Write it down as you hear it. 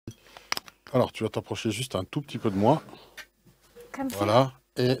Alors, tu vas t'approcher juste un tout petit peu de moi. Comme ça. Voilà.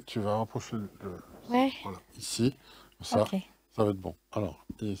 Et tu vas rapprocher Ouais. voilà, ici. Ça, Ok. ça va être bon. Alors,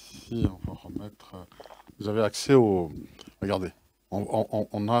 ici, on va remettre... vous avez accès au... Regardez.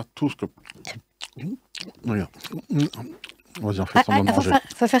 On a tout ce que... Regarde. Vas-y, on fait Ah, semblant de manger.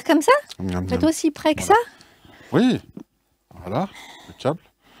 faut faire comme ça? Miam, Faut être miam. aussi près que Voilà. ça? Oui. Voilà. Le câble.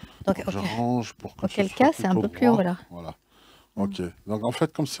 Donc, Donc, j'arrange pour que ce auquel soit cas, c'est un plutôt peu plus droit. haut là. Voilà. Ok. Donc, en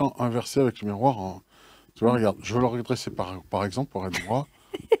fait, comme c'est inversé avec le miroir, hein, tu vois, regarde, je vais le redresser par exemple pour être droit.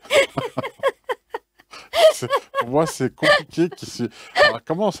 Pour moi, c'est compliqué. Alors,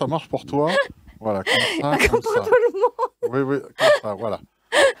 comment ça marche pour toi? Voilà, comme ça, Comme comme pour ça. tout le monde. Oui, oui, comme ça, voilà.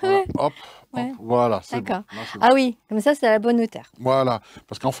 Voilà, Ouais. hop, hop, Ouais. voilà, c'est bon. D'accord. Là, c'est bon. Ah oui, comme ça, c'est à la bonne hauteur. Voilà,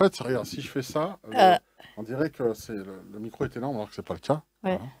 parce qu'en fait, regarde, si je fais ça, Euh, on dirait que le micro est énorme, alors que c'est pas le cas.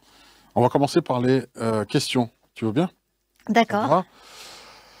 ouais. Voilà. On va commencer par les questions. Tu veux bien? Ça te D'accord. va?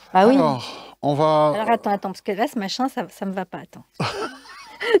 Ah oui. Alors, on va... Alors attends, parce que là, ce machin, ça me va pas. Attends.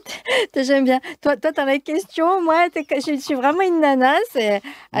 J'aime bien. Toi, t'as la question. Moi, je suis vraiment une nana. Mais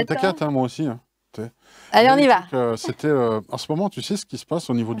Attends. t'inquiète, hein, moi aussi. Hein, Allez, on y va. C'était en ce moment, tu sais ce qui se passe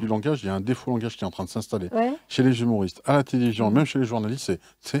au niveau du langage, il y a un défaut langage qui est en train de s'installer Ouais. chez les humoristes, à la télévision, même chez les journalistes,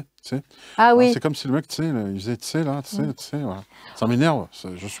 c'est Ah voilà, oui. c'est comme si le mec, tu sais, il faisait, tu sais, là, tu sais, voilà. Ça m'énerve,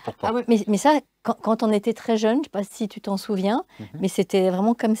 je supporte pas. Ah oui, mais ça, quand on était très jeune, je sais pas si tu t'en souviens, mais c'était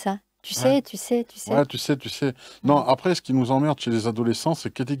vraiment comme ça. Tu sais. Ouais, tu sais. Non, après, ce qui nous emmerde chez les adolescents,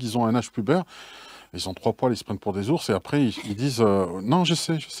 c'est que dès qu'ils ont un âge pubère, ils ont 3 poils, ils se prennent pour des ours, et après, ils disent non, je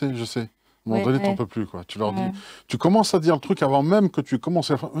sais. À un moment donné, t'en peux plus, quoi. Tu leur dis, tu commences à dire le truc avant même que tu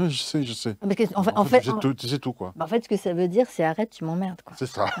commences à faire, ouais, je sais. Parce que, En fait, tu sais tout, quoi. en fait, ce que ça veut dire, c'est arrête, tu m'emmerdes, quoi. C'est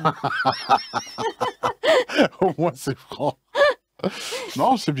ça. Au moins, c'est franc.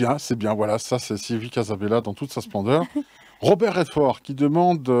 Non, c'est bien, voilà, ça, c'est Sylvie Casabella dans toute sa splendeur. Robert Redford qui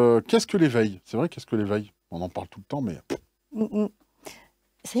demande qu'est-ce que l'éveil? C'est vrai, qu'est-ce que l'éveil? On en parle tout le temps, mais Mm, mm.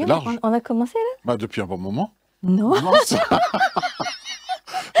 Ça y est, c'est large. on a commencé là? Bah, depuis un bon moment. Non. Non, non,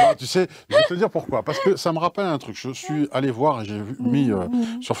 tu sais, je vais te dire pourquoi. Parce que ça me rappelle un truc. Je suis allé voir, et j'ai mis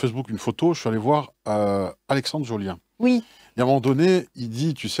sur Facebook une photo, je suis allé voir Alexandre Jolien. Oui. Et à un moment donné, il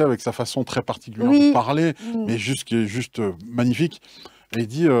dit, tu sais, avec sa façon très particulière Oui. de parler, mais qui est juste magnifique, et il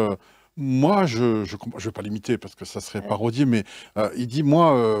dit, moi, je vais pas l'imiter parce que ça serait parodié, mais il dit,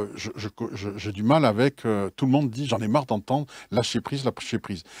 moi, j'ai du mal avec, tout le monde dit, j'en ai marre d'entendre lâcher prise.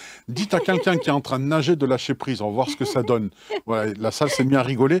 Dites à quelqu'un qui est en train de nager de lâcher prise, on va voir ce que ça donne. Voilà, la salle s'est mise à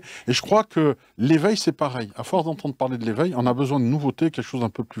rigoler, et je crois que l'éveil, c'est pareil. À force d'entendre parler de l'éveil, on a besoin de nouveautés, quelque chose d'un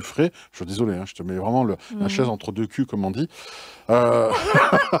peu plus frais. Je suis désolé, hein, je te mets vraiment la chaise entre deux culs, comme on dit.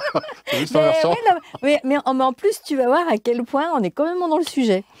 Juste inversant. Mais en plus, tu vas voir à quel point on est quand même dans le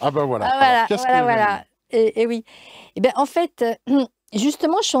sujet. Ah ben voilà. Ah, Alors, voilà. Et oui. Et ben, en fait,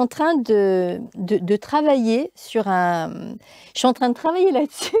 justement, je suis en train de travailler sur un... Je suis en train de travailler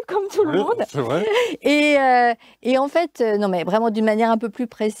là-dessus, comme tout le monde. C'est vrai. Et en fait, non, mais vraiment d'une manière un peu plus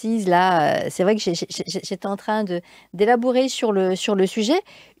précise, là, c'est vrai que j'étais en train d'élaborer sur le sujet.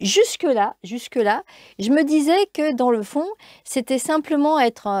 Jusque-là, je me disais que dans le fond, c'était simplement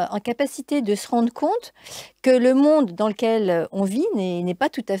être en capacité de se rendre compte que le monde dans lequel on vit n'est pas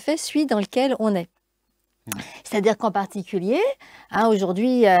tout à fait celui dans lequel on est. C'est-à-dire qu'en particulier,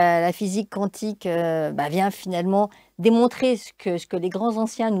 aujourd'hui, la physique quantique vient finalement démontrer ce que les grands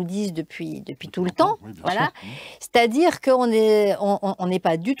anciens nous disent depuis tout le temps. Oui, bien Voilà. sûr. C'est-à-dire qu'on n'est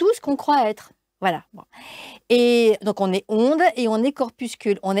pas du tout ce qu'on croit être. Voilà. Bon. Et donc, on est onde et on est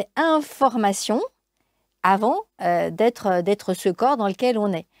corpuscule. On est information avant d'être ce corps dans lequel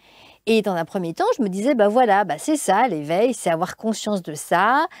on est. Et dans un premier temps, je me disais, c'est ça, l'éveil, c'est avoir conscience de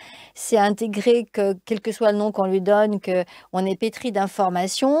ça, c'est intégrer que, quel que soit le nom qu'on lui donne, qu'on est pétri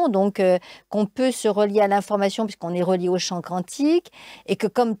d'informations, donc qu'on peut se relier à l'information puisqu'on est relié au champ quantique, et que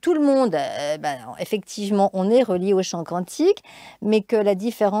comme tout le monde, effectivement, on est relié au champ quantique, mais que la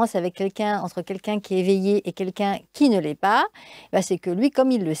différence entre quelqu'un qui est éveillé et quelqu'un qui ne l'est pas, c'est que lui,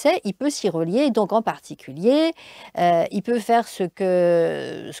 comme il le sait, il peut s'y relier, donc en particulier, il peut faire ce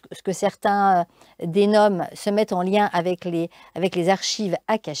que certains dénomment se mettre en lien avec les archives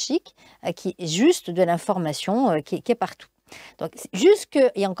akashiques, qui est juste de l'information qui est partout. Donc, il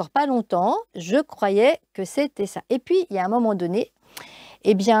n'y a encore pas longtemps, je croyais que c'était ça. Et puis, il y a un moment donné,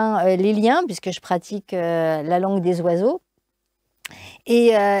 les liens, puisque je pratique la langue des oiseaux,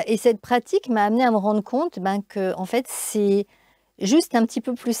 et cette pratique m'a amené à me rendre compte que, en fait, c'est juste un petit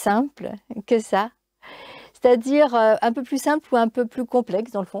peu plus simple que ça. C'est-à-dire un peu plus simple ou un peu plus complexe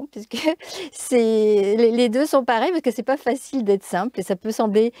dans le fond, puisque les deux sont pareils, parce que c'est pas facile d'être simple et ça peut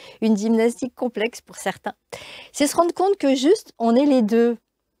sembler une gymnastique complexe pour certains. C'est se rendre compte que juste on est les deux.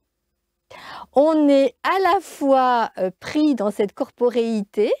 on est à la fois pris dans cette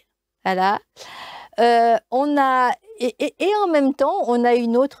corporéité, voilà, on a, et en même temps, on a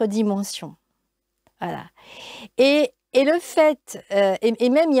une autre dimension. Voilà. Et le fait, et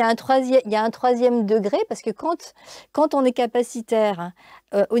même il y a un troisième degré, parce que quand on est capacitaire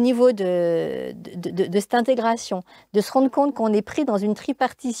au niveau de cette intégration, de se rendre compte qu'on est pris dans une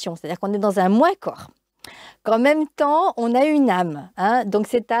tripartition, c'est-à-dire qu'on est dans un moi-corps, qu'en même temps, on a une âme. Hein, donc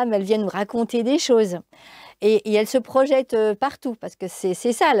cette âme, elle vient nous raconter des choses. Et elle se projette partout, parce que c'est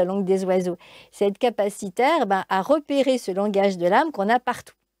ça la langue des oiseaux. C'est être capacitaire à repérer ce langage de l'âme qu'on a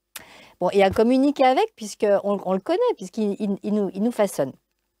partout. Bon, et à communiquer avec, puisqu'on le connaît, puisqu'il nous façonne.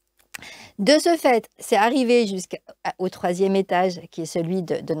 De ce fait, c'est arrivé jusqu'au troisième étage, qui est celui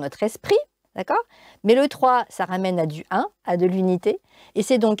de notre esprit, d'accord? Mais le 3, ça ramène à du 1, à de l'unité, et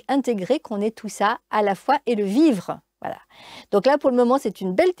c'est donc intégrer qu'on est tout ça à la fois et le vivre. Voilà. Donc là, pour le moment, c'est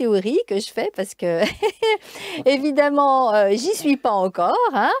une belle théorie que je fais parce que, évidemment, j'y suis pas encore,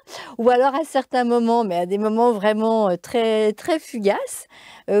 hein, ou alors à certains moments, mais à des moments vraiment très, très fugaces,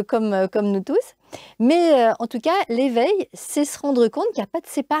 comme nous tous. Mais en tout cas, l'éveil, c'est se rendre compte qu'il n'y a pas de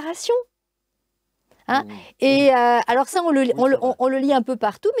séparation. Hein? Et alors ça, on le lit un peu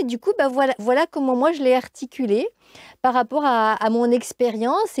partout, mais du coup, voilà comment moi je l'ai articulé par rapport à mon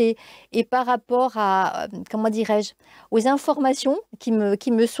expérience et par rapport à, comment dirais-je, aux informations qui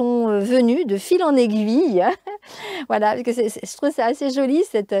me sont venues de fil en aiguille. Voilà, parce que je trouve ça assez joli,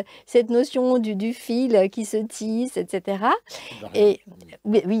 cette notion du fil qui se tisse, etc. Et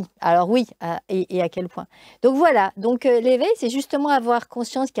oui, alors oui, et à quel point. Donc voilà, donc l'éveil, c'est justement avoir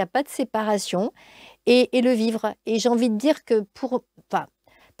conscience qu'il n'y a pas de séparation et le vivre. Et j'ai envie de dire que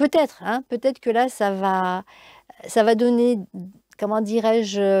peut-être, hein, peut-être que là, ça va donner, comment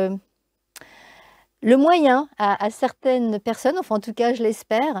dirais-je, le moyen à certaines personnes, enfin en tout cas je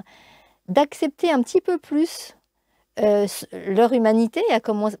l'espère, d'accepter un petit peu plus leur humanité.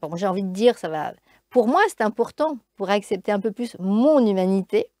 Bon, j'ai envie de dire, pour moi c'est important pour accepter un peu plus mon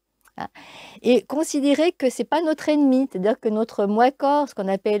humanité. Hein, et considérer que ce n'est pas notre ennemi, c'est-à-dire que notre moi-corps, ce qu'on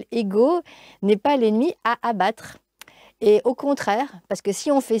appelle ego, n'est pas l'ennemi à abattre. Et au contraire, parce que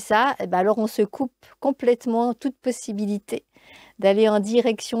si on fait ça, alors on se coupe complètement toute possibilité d'aller en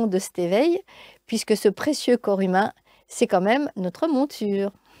direction de cet éveil, puisque ce précieux corps humain, c'est quand même notre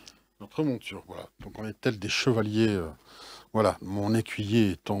monture. Notre monture, voilà. Donc on est tels des chevaliers, voilà, mon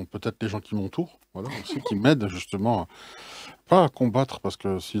écuyer étant peut-être les gens qui m'entourent, voilà, aussi, qui m'aident justement, pas à combattre, parce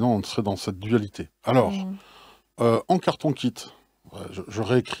que sinon on serait dans cette dualité. Alors, en carton-kit, je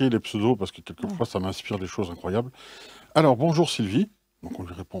réécris les pseudos, parce que quelquefois ça m'inspire des choses incroyables. Alors, bonjour Sylvie. Donc on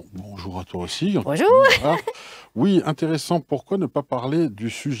lui répond bonjour à toi aussi. Bonjour. Voilà. Oui, intéressant. Pourquoi ne pas parler du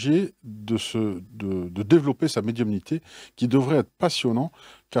sujet de développer sa médiumnité, qui devrait être passionnant,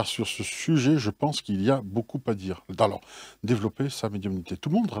 car sur ce sujet, je pense qu'il y a beaucoup à dire. Alors, développer sa médiumnité. Tout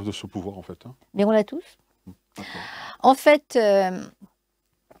le monde rêve de ce pouvoir, en fait. Hein. Mais on l'a tous. En fait,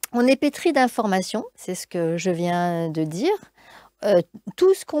 on est pétri d'informations, c'est ce que je viens de dire.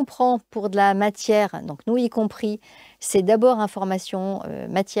 Tout ce qu'on prend pour de la matière, donc nous y compris, c'est d'abord information,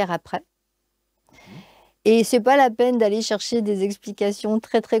 matière après. Et ce n'est pas la peine d'aller chercher des explications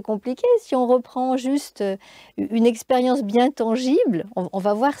très très compliquées. Si on reprend juste une expérience bien tangible, on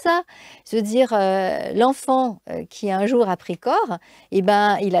va voir ça. Se dire, l'enfant qui un jour a pris corps, il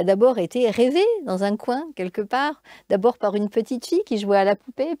a d'abord été rêvé dans un coin, quelque part. D'abord par une petite fille qui jouait à la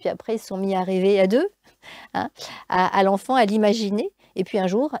poupée, puis après ils se sont mis à rêver à deux. Hein, à l'enfant, à l'imaginer, et puis un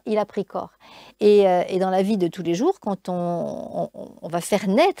jour, il a pris corps. Et dans la vie de tous les jours, quand on va faire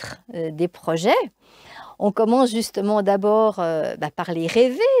naître des projets, on commence justement d'abord par les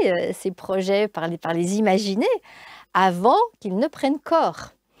rêver, ces projets, par les imaginer, avant qu'ils ne prennent corps.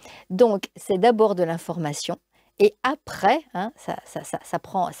 Donc, c'est d'abord de l'information, et après, hein, ça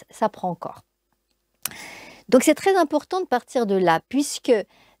prend corps. Donc, c'est très important de partir de là, puisque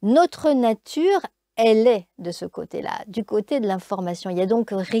notre nature, elle est de ce côté-là, du côté de l'information. Il n'y a donc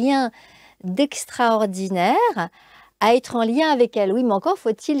rien d'extraordinaire à être en lien avec elle. Oui, mais encore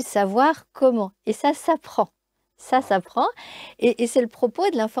faut-il savoir comment. Et ça s'apprend. Ça s'apprend. Et c'est le propos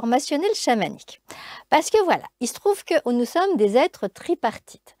de l'informationnel chamanique. Parce que voilà, il se trouve que nous sommes des êtres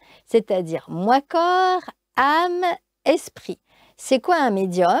tripartites. C'est-à-dire moi-corps, âme, esprit. C'est quoi un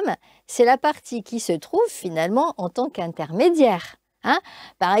médium? C'est la partie qui se trouve finalement en tant qu'intermédiaire. Hein?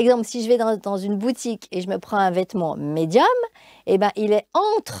 Par exemple, si je vais dans une boutique et je me prends un vêtement médium, il est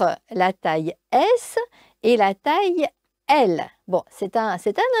entre la taille S et la taille L. Bon, c'est un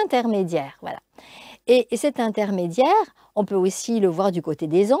intermédiaire, voilà. Et cet intermédiaire, On peut aussi le voir du côté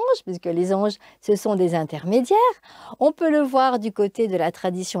des anges, puisque les anges, ce sont des intermédiaires. On peut le voir du côté de la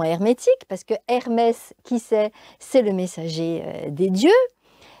tradition hermétique, parce que Hermès, qui c'est le messager des dieux.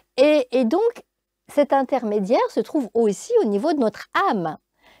 Et donc, cet intermédiaire se trouve aussi au niveau de notre âme,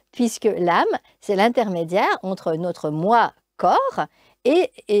 puisque l'âme, c'est l'intermédiaire entre notre moi corps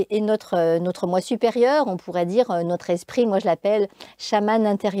et notre moi supérieur, on pourrait dire notre esprit. Moi je l'appelle chaman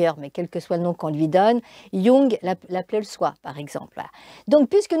intérieur, mais quel que soit le nom qu'on lui donne, Jung l'appelait le soi par exemple. Voilà. Donc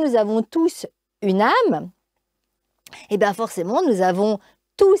puisque nous avons tous une âme, et bien forcément nous avons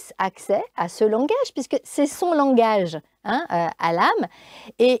tous accès à ce langage, puisque c'est son langage à l'âme,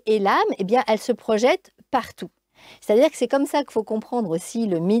 et l'âme, eh bien, elle se projette partout. C'est-à-dire que c'est comme ça qu'il faut comprendre aussi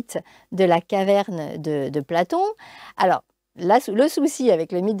le mythe de la caverne de Platon. Alors, là, le souci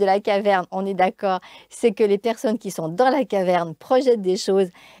avec le mythe de la caverne, on est d'accord, c'est que les personnes qui sont dans la caverne projettent des choses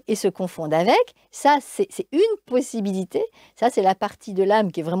et se confondent avec. Ça, c'est une possibilité. Ça, c'est la partie de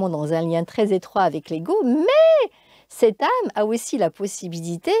l'âme qui est vraiment dans un lien très étroit avec l'ego, mais cette âme a aussi la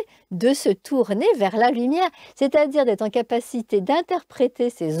possibilité de se tourner vers la lumière, c'est-à-dire d'être en capacité d'interpréter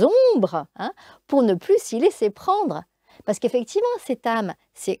ses ombres pour ne plus s'y laisser prendre. Parce qu'effectivement, cette âme,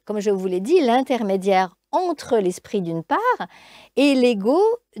 c'est, comme je vous l'ai dit, l'intermédiaire entre l'esprit d'une part et l'ego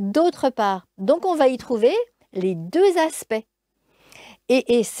d'autre part. Donc, on va y trouver les deux aspects.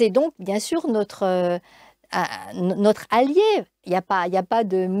 Et c'est donc, bien sûr, notre allié. Il n'y a pas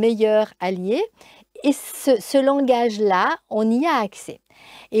de meilleur allié. Et ce langage-là, on y a accès.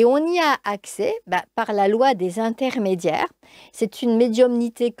 Et on y a accès par la loi des intermédiaires. C'est une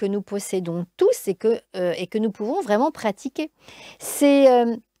médiumnité que nous possédons tous et que nous pouvons vraiment pratiquer. C'est,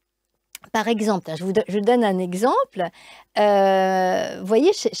 par exemple, je vous donne un exemple. Vous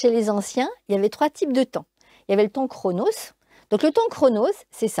voyez, chez les anciens, il y avait 3 types de temps. Il y avait le temps chronos. Donc le temps chronos,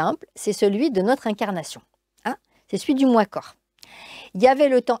 c'est simple, c'est celui de notre incarnation. C'est celui du moi-corps. Il y avait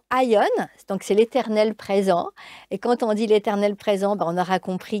le temps aion, donc c'est l'éternel présent. Et quand on dit l'éternel présent, on aura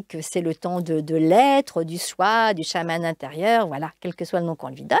compris que c'est le temps de l'être, du soi, du chaman intérieur, voilà, quel que soit le nom qu'on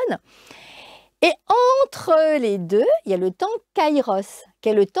lui donne. Et entre les deux, il y a le temps kairos, qui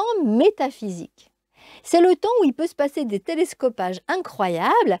est le temps métaphysique. C'est le temps où il peut se passer des télescopages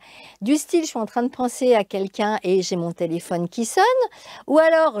incroyables, du style je suis en train de penser à quelqu'un et j'ai mon téléphone qui sonne, ou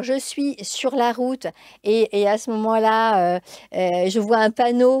alors je suis sur la route et à ce moment-là, je vois un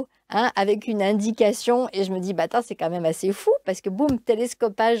panneau avec une indication et je me dis, attends, c'est quand même assez fou parce que boum,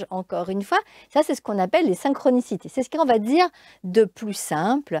 télescopage encore une fois, ça c'est ce qu'on appelle les synchronicités. C'est ce qu'on va dire de plus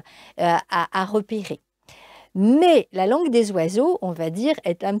simple à repérer. Mais la langue des oiseaux, on va dire,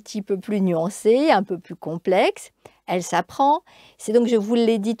 est un petit peu plus nuancée, un peu plus complexe. Elle s'apprend. C'est donc, je vous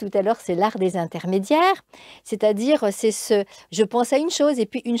l'ai dit tout à l'heure, c'est l'art des intermédiaires. C'est-à-dire, c'est je pense à une chose et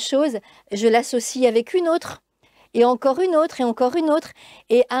puis une chose, je l'associe avec une autre. Et encore une autre et encore une autre.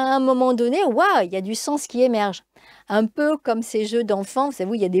 Et à un moment donné, waouh, il y a du sens qui émerge. Un peu comme ces jeux d'enfants, vous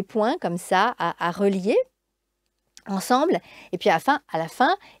savez, il y a des points comme ça à relier ensemble, et puis à la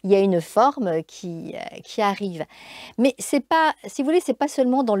fin, il y a une forme qui arrive. Mais c'est pas, si vous voulez, c'est pas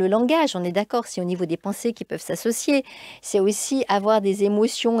seulement dans le langage, on est d'accord, c'est au niveau des pensées qui peuvent s'associer, c'est aussi avoir des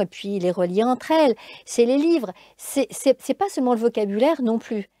émotions et puis les relier entre elles, c'est les livres, c'est pas seulement le vocabulaire non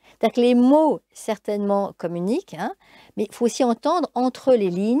plus. C'est-à-dire que les mots, certainement, communiquent, mais il faut aussi entendre entre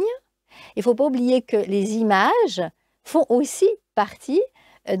les lignes, il ne faut pas oublier que les images font aussi partie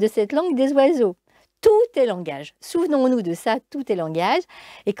de cette langue des oiseaux. Tout est langage. Souvenons-nous de ça, tout est langage.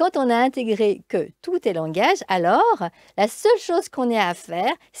 Et quand on a intégré que tout est langage, alors la seule chose qu'on ait à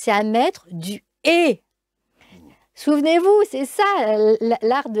faire, c'est à mettre du « et ». Souvenez-vous, c'est ça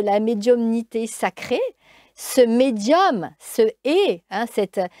l'art de la médiumnité sacrée. Ce médium, ce « et »,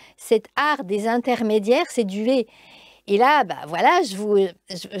 cet art des intermédiaires, c'est du « et ». Et là, voilà, je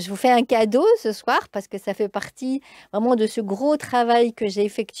vous fais un cadeau ce soir parce que ça fait partie vraiment de ce gros travail que j'ai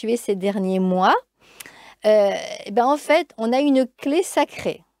effectué ces derniers mois. En fait, on a une clé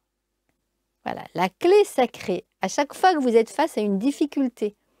sacrée. Voilà, la clé sacrée. À chaque fois que vous êtes face à une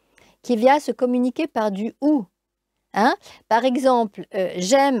difficulté qui vient se communiquer par du « ou », par exemple,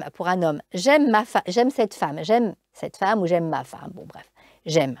 j'aime, pour un homme, j'aime cette femme ou j'aime ma femme, bon bref,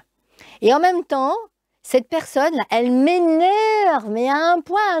 j'aime. Et en même temps, cette personne-là, elle m'énerve, mais à un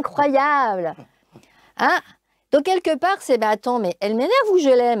point incroyable. Donc quelque part, c'est, attends, mais elle m'énerve ou je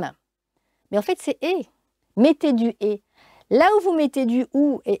l'aime? Mais en fait, c'est « et ». Mettez du « et ». Là où vous mettez du «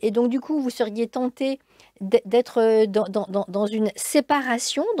 ou », et donc du coup, vous seriez tenté d'être dans une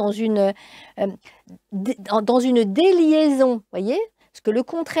séparation, dans une déliaison, voyez? Parce que le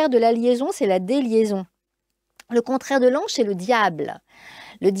contraire de la liaison, c'est la déliaison. Le contraire de l'ange, c'est le diable.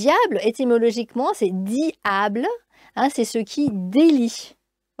 Le diable, étymologiquement, c'est diable, hein, c'est ce qui délie.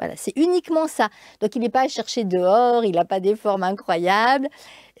 Voilà, c'est uniquement ça. Donc, il n'est pas à chercher dehors, il n'a pas des formes incroyables.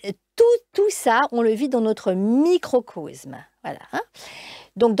 Tout ça, on le vit dans notre microcosme. Voilà, hein.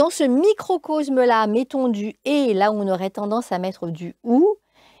 Donc, dans ce microcosme-là, mettons du « et », là où on aurait tendance à mettre du « ou »,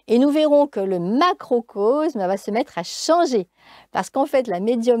 et nous verrons que le macrocosme va se mettre à changer. Parce qu'en fait, la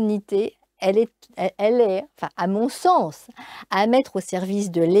médiumnité, elle est, enfin, à mon sens, à mettre au service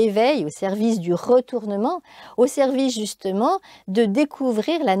de l'éveil, au service du retournement, au service justement de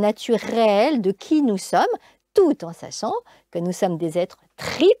découvrir la nature réelle de qui nous sommes, tout en sachant que nous sommes des êtres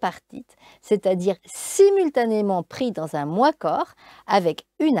tripartites, c'est-à-dire simultanément pris dans un moi-corps avec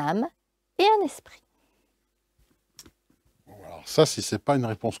une âme et un esprit. Alors ça, si c'est pas une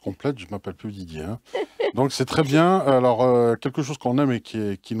réponse complète, je m'appelle plus Didier, hein. Donc c'est très bien. Alors, quelque chose qu'on aime et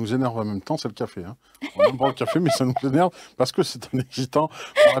qui nous énerve en même temps, c'est le café, hein. On aime boire le café, mais ça nous énerve parce que c'est un excitant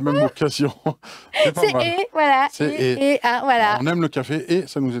par la même occasion. C'est pas mal. Et, voilà. Voilà. On aime le café et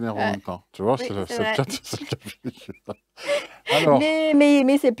ça nous énerve en même temps. Tu vois, Oui, c'est le vrai. cas, c'est le café. Alors,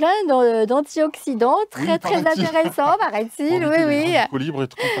 mais c'est plein d'antioxydants très, oui, très paraît-il. intéressants, paraît-il. Pour éviter Oui, les oui. grands équilibres et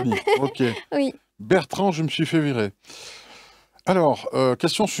compagnie. Ok. Oui. Bertrand, je me suis fait virer. Alors,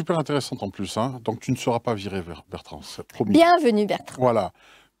 question super intéressante en plus, hein. Donc, tu ne seras pas viré, Bertrand, c'est promis. Bienvenue, Bertrand. Voilà.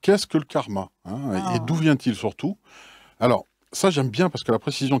 Qu'est-ce que le karma, hein, et d'où vient-il surtout? Alors, ça, j'aime bien parce que la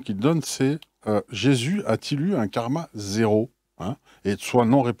précision qu'il donne, c'est Jésus a-t-il eu un karma zéro, hein, et soit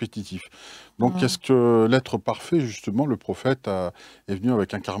non répétitif? Donc, est-ce que l'être parfait, justement, le prophète est venu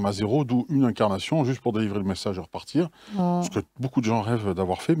avec un karma zéro, d'où une incarnation, juste pour délivrer le message et repartir? Ce que beaucoup de gens rêvent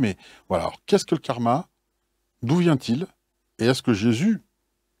d'avoir fait, mais voilà. Alors, qu'est-ce que le karma? D'où vient-il? Et est-ce que Jésus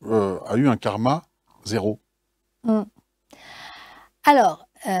a eu un karma zéro? Alors,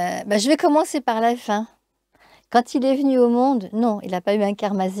 je vais commencer par la fin. Quand il est venu au monde, non, il n'a pas eu un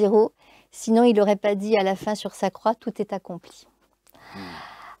karma zéro. Sinon, il n'aurait pas dit à la fin sur sa croix, tout est accompli.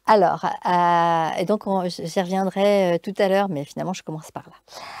 Alors, et donc j'y reviendrai tout à l'heure, mais finalement, je commence par là.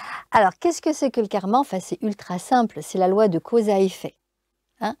 Alors, qu'est-ce que c'est que le karma? Enfin, c'est ultra simple, c'est la loi de cause à effet.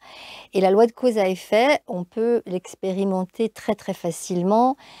 Hein, et la loi de cause à effet, on peut l'expérimenter très très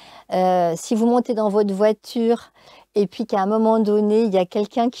facilement. Si vous montez dans votre voiture et puis qu'à un moment donné, il y a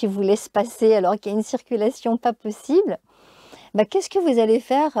quelqu'un qui vous laisse passer alors qu'il y a une circulation pas possible, qu'est-ce que vous allez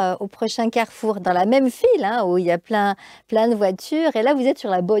faire au prochain carrefour? Dans la même file, hein, où il y a plein de voitures, et là vous êtes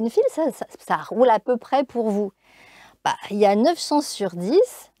sur la bonne file, ça roule à peu près pour vous. Il y a 9 chances sur 10,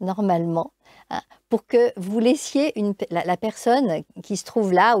 normalement, hein, pour que vous laissiez la personne qui se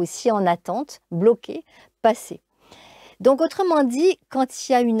trouve là aussi en attente, bloquée, passer. Donc, autrement dit, quand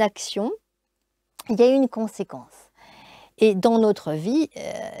il y a une action, il y a une conséquence. Et dans notre vie,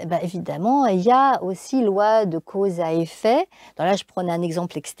 évidemment, il y a aussi loi de cause à effet. Donc là, je prenais un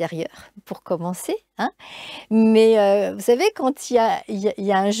exemple extérieur pour commencer, hein. Mais vous savez, quand il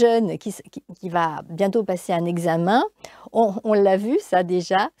y a un jeune qui va bientôt passer un examen, on l'a vu ça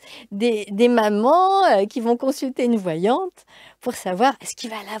déjà, des mamans qui vont consulter une voyante pour savoir est-ce qu'il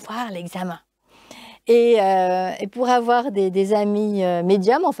va l'avoir l'examen. Et pour avoir des amis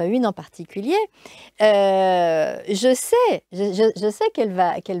médiums, enfin une en particulier, je sais qu'elle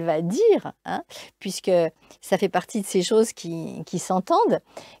va dire, hein, puisque ça fait partie de ces choses qui s'entendent,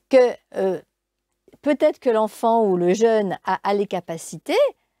 que peut-être que l'enfant ou le jeune a les capacités,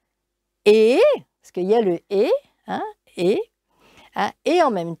 parce qu'il y a le « et hein, », et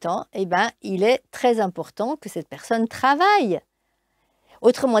en même temps, il est très important que cette personne travaille.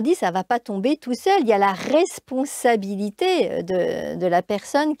 Autrement dit, ça ne va pas tomber tout seul. Il y a la responsabilité de la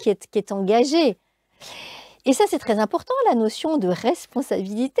personne qui est engagée. Et ça, c'est très important, la notion de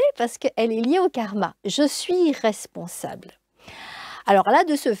responsabilité, parce qu'elle est liée au karma. Je suis responsable. Alors là,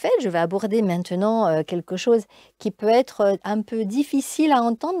 de ce fait, je vais aborder maintenant quelque chose qui peut être un peu difficile à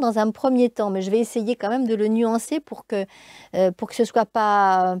entendre dans un premier temps, mais je vais essayer quand même de le nuancer pour que ce ne soit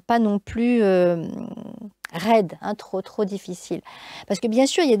pas non plus raide, hein, trop difficile. Parce que bien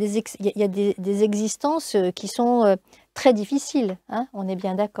sûr, il y a des existences qui sont très difficiles, hein, on est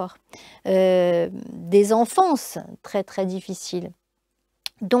bien d'accord. Des enfances très difficiles.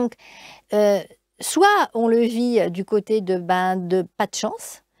 Donc, soit on le vit du côté de pas de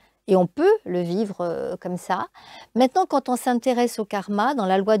chance, et on peut le vivre comme ça. Maintenant, quand on s'intéresse au karma, dans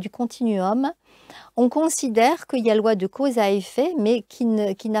la loi du continuum, on considère qu'il y a loi de cause à effet, mais qui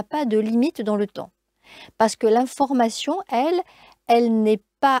n'a pas de limite dans le temps. Parce que l'information, elle n'est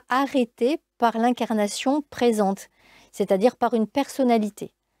pas arrêtée par l'incarnation présente, c'est-à-dire par une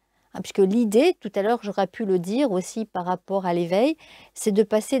personnalité. Puisque l'idée, tout à l'heure, j'aurais pu le dire aussi par rapport à l'éveil, c'est de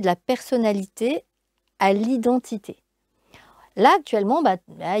passer de la personnalité à l'identité. Là, actuellement, bah,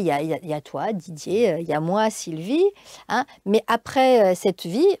 il y a toi, Didier, il y a moi, Sylvie, hein, mais après cette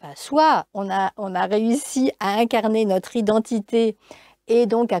vie, soit on a réussi à incarner notre identité et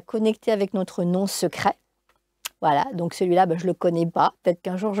donc à connecter avec notre nom secret. Voilà, donc celui-là, bah, je ne le connais pas. Peut-être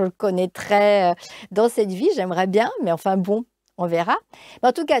qu'un jour, je le connaîtrai dans cette vie, j'aimerais bien, mais enfin bon, on verra. Mais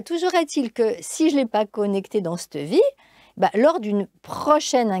en tout cas, toujours est-il que si je ne l'ai pas connecté dans cette vie, bah, lors d'une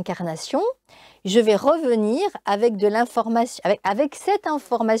prochaine incarnation, je vais revenir avec de l'information, avec cette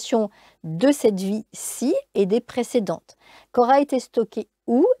information de cette vie-ci et des précédentes, qu'aura été stockée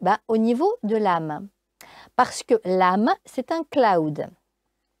où? Bah, au niveau de l'âme. Parce que l'âme, c'est un cloud.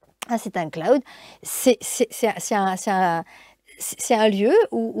 Ah, c'est un cloud, c'est un lieu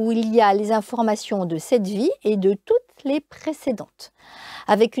où il y a les informations de cette vie et de toutes les précédentes,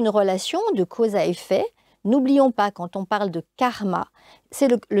 avec une relation de cause à effet. N'oublions pas, quand on parle de karma, c'est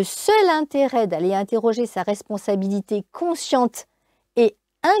le seul intérêt d'aller interroger sa responsabilité consciente et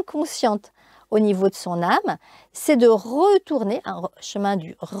inconsciente au niveau de son âme, c'est de retourner, un chemin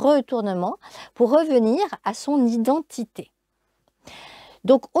du retournement, pour revenir à son identité.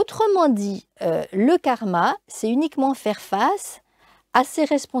 Donc, autrement dit, le karma, c'est uniquement faire face à ses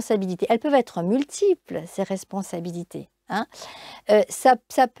responsabilités. Elles peuvent être multiples, ces responsabilités, hein. Ça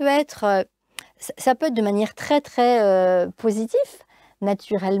peut être de manière très, très positive,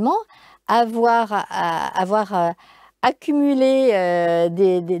 naturellement, avoir accumulé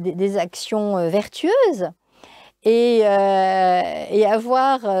des actions vertueuses et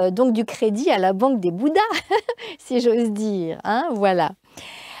avoir donc du crédit à la banque des Bouddhas, si j'ose dire, hein, voilà.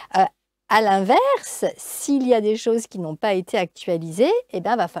 À l'inverse, s'il y a des choses qui n'ont pas été actualisées, eh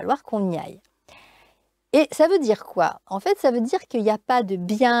bien, va falloir qu'on y aille. Et ça veut dire quoi? En fait, ça veut dire qu'il n'y a pas de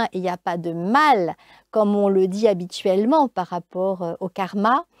bien et il n'y a pas de mal, comme on le dit habituellement par rapport au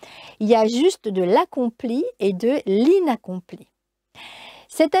karma. Il y a juste de l'accompli et de l'inaccompli.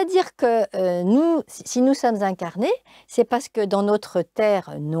 C'est-à-dire que si nous sommes incarnés, c'est parce que dans notre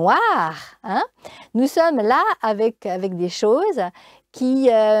terre noire, hein, nous sommes là avec des choses qui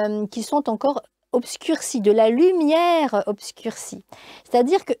sont encore obscurcies, de la lumière obscurcie.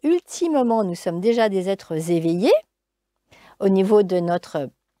 C'est-à-dire que ultimement, nous sommes déjà des êtres éveillés au niveau de notre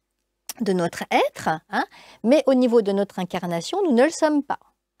être, hein, mais au niveau de notre incarnation, nous ne le sommes pas.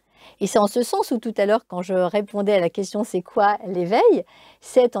 Et c'est en ce sens où tout à l'heure, quand je répondais à la question « c'est quoi l'éveil ?»,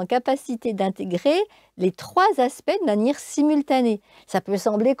 c'est en capacité d'intégrer les trois aspects de manière simultanée. Ça peut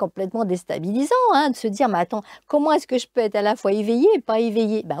sembler complètement déstabilisant, hein, de se dire « mais attends, comment est-ce que je peux être à la fois éveillé et pas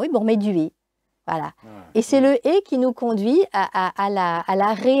éveillé ?» Ben oui, bon, on met du « et ». Voilà. Et c'est le « et » qui nous conduit à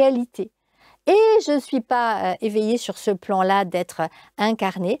la réalité. Et je ne suis pas éveillée sur ce plan-là d'être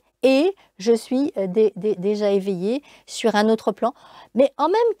incarnée, et je suis déjà éveillée sur un autre plan, mais en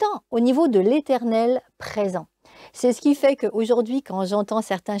même temps, au niveau de l'éternel présent. C'est ce qui fait qu'aujourd'hui, quand j'entends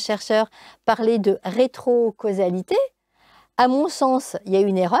certains chercheurs parler de rétrocausalité, à mon sens, il y a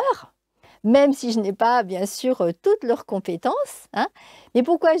une erreur, même si je n'ai pas, bien sûr, toutes leurs compétences, hein. Mais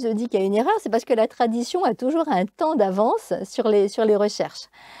pourquoi je dis qu'il y a une erreur? C'est parce que la tradition a toujours un temps d'avance sur les recherches.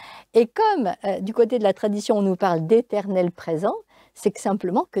 Et comme du côté de la tradition, on nous parle d'éternel présent, c'est que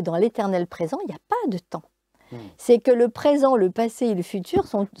simplement que dans l'éternel présent, il n'y a pas de temps. C'est que le présent, le passé et le futur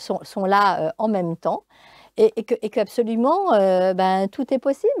sont là en même temps, et qu'absolument, ben, tout est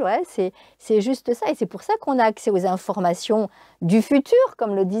possible. Ouais, c'est juste ça. Et c'est pour ça qu'on a accès aux informations du futur,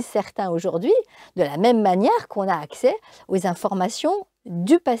 comme le disent certains aujourd'hui, de la même manière qu'on a accès aux informations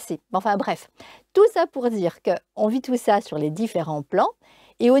du passé. Enfin bref, tout ça pour dire qu'on vit tout ça sur les différents plans.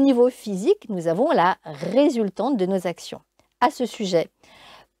 Et au niveau physique, nous avons la résultante de nos actions. À ce sujet,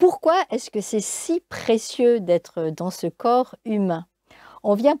 pourquoi est-ce que c'est si précieux d'être dans ce corps humain?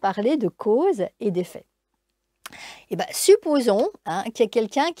 On vient parler de cause et d'effet. Eh bien, supposons hein, qu'il y a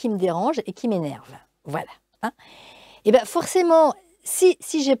quelqu'un qui me dérange et qui m'énerve. Voilà. Hein. Eh bien, forcément, si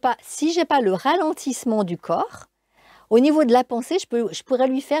j'ai pas le ralentissement du corps, au niveau de la pensée, je pourrais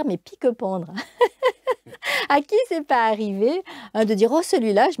lui faire mes pique-pendre. À qui c'est pas arrivé hein, de dire « Oh,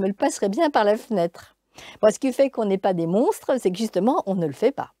 celui-là, je me le passerai bien par la fenêtre ». Bon, ce qui fait qu'on n'est pas des monstres, c'est que justement, on ne le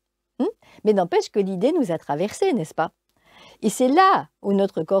fait pas. Mais n'empêche que l'idée nous a traversés, n'est-ce pas? Et c'est là où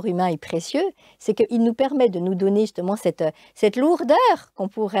notre corps humain est précieux, c'est qu'il nous permet de nous donner justement cette lourdeur qu'on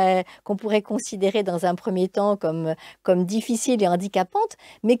pourrait considérer dans un premier temps comme difficile et handicapante,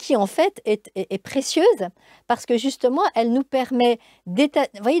 mais qui en fait est précieuse parce que justement elle nous permet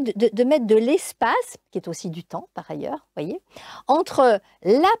de mettre de l'espace, qui est aussi du temps par ailleurs, voyez, entre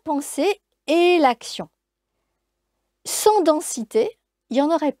la pensée et l'action. Sans densité, il n'y en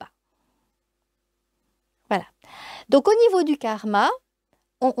aurait pas. Voilà. Donc, au niveau du karma,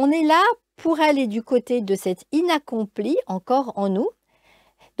 on est là pour aller du côté de cet inaccompli encore en nous.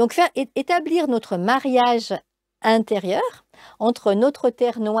 Donc, établir notre mariage intérieur entre notre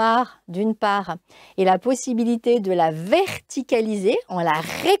terre noire, d'une part, et la possibilité de la verticaliser en la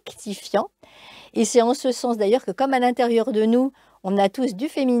rectifiant. Et c'est en ce sens d'ailleurs que comme à l'intérieur de nous, on a tous du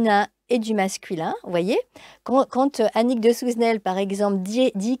féminin et du masculin, vous voyez, quand Annick de Souzenel, par exemple,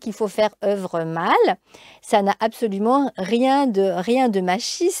 dit qu'il faut faire œuvre mâle, ça n'a absolument rien de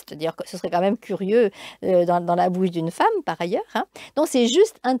machiste, c'est-à-dire que ce serait quand même curieux dans la bouche d'une femme, par ailleurs. Hein. Donc, c'est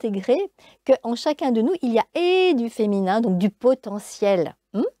juste intégrer qu'en chacun de nous, il y a et du féminin, donc du potentiel,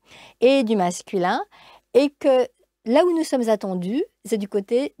 et du masculin, et que là où nous sommes attendus, c'est du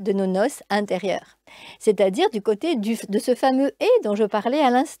côté de nos noces intérieures, c'est-à-dire du côté de ce fameux « et » dont je parlais à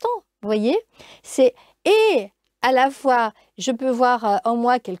l'instant. Vous voyez, c'est et à la fois, je peux voir en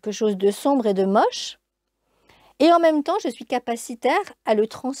moi quelque chose de sombre et de moche, et en même temps, je suis capacitaire à le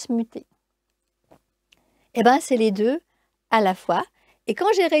transmuter. Eh bien, c'est les deux à la fois. Et quand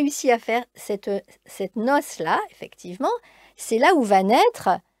j'ai réussi à faire cette noce-là, effectivement, c'est là où va naître,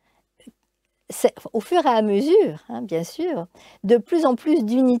 au fur et à mesure, hein, bien sûr, de plus en plus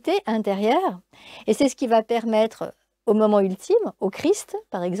d'unité intérieure. Et c'est ce qui va permettre, au moment ultime, au Christ,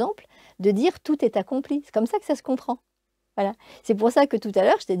 par exemple, de dire « tout est accompli ». C'est comme ça que ça se comprend. Voilà. C'est pour ça que tout à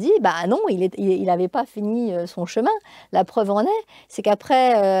l'heure, je t'ai dit, bah non, il n'avait pas fini son chemin. La preuve en est, c'est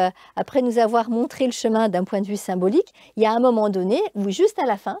qu'après après nous avoir montré le chemin d'un point de vue symbolique, il y a un moment donné où, juste à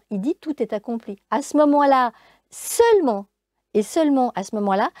la fin, il dit « tout est accompli ». À ce moment-là, seulement, et seulement à ce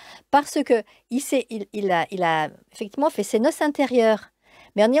moment-là, parce qu'il a effectivement fait ses noces intérieures.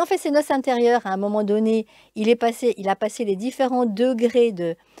 Mais en ayant fait ses noces intérieures, à un moment donné, il a passé les différents degrés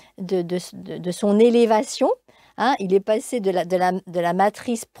de son élévation. Hein, il est passé de la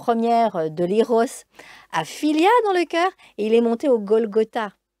matrice première de l'éros à Philia dans le cœur, et il est monté au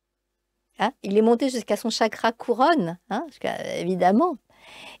Golgotha. Hein, il est monté jusqu'à son chakra couronne, hein, évidemment.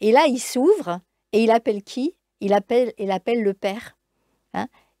 Et là, il s'ouvre, et il appelle qui? Il appelle le Père. Hein,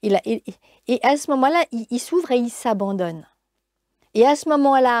 et à ce moment-là, il s'ouvre et il s'abandonne. Et à ce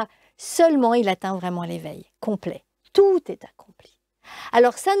moment-là, seulement, il atteint vraiment l'éveil complet. Tout est accompli.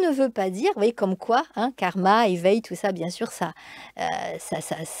 Alors, ça ne veut pas dire, vous voyez, comme quoi, hein, karma, éveil, tout ça, bien sûr, ça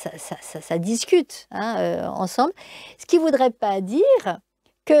discute hein, ensemble. Ce qui ne voudrait pas dire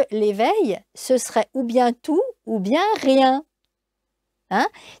que l'éveil, ce serait ou bien tout, ou bien rien. Hein?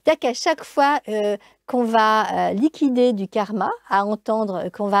 C'est-à-dire qu'à chaque fois qu'on va liquider du karma, à entendre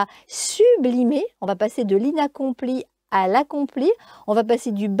qu'on va sublimer, on va passer de l'inaccompli à l'accompli, on va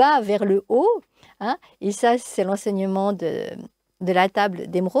passer du bas vers le haut, hein? Et ça, c'est l'enseignement de la table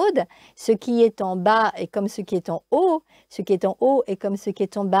d'émeraude. Ce qui est en bas est comme ce qui est en haut, ce qui est en haut est comme ce qui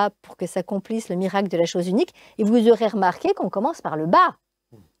est en bas pour que s'accomplisse le miracle de la chose unique. Et vous aurez remarqué qu'on commence par le bas,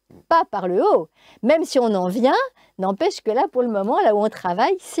 pas par le haut. Même si on en vient, n'empêche que là, pour le moment, là où on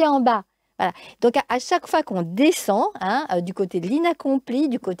travaille, c'est en bas. Voilà. Donc, à chaque fois qu'on descend, hein, du côté de l'inaccompli,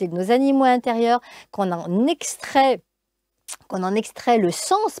 du côté de nos animaux intérieurs, qu'on en extrait le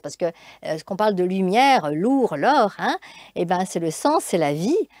sens, parce que qu'on parle de lumière, lourd, l'or, hein, et ben c'est le sens, c'est la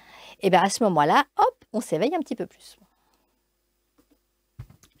vie, et ben à ce moment-là, hop, on s'éveille un petit peu plus.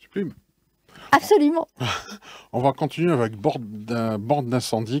 Sublime. Absolument. On va continuer avec bande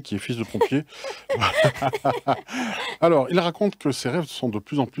d'incendie qui est fils de pompier. Alors, il raconte que ses rêves sont de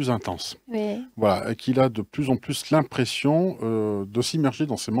plus en plus intenses. Oui. Voilà, et qu'il a de plus en plus l'impression de s'immerger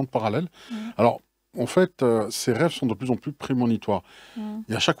dans ces mondes parallèles. Alors, en fait, ses rêves sont de plus en plus prémonitoires.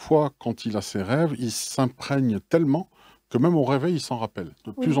 Et à chaque fois, quand il a ses rêves, il s'imprègne tellement que même au réveil, il s'en rappelle.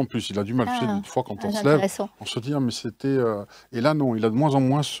 De plus en plus, il a du mal. Tu sais, une fois, quand on se lève, on se dit, ah, mais c'était... Et là, non, il a de moins en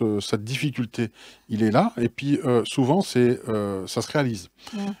moins cette difficulté. Il est là, et puis souvent, ça se réalise.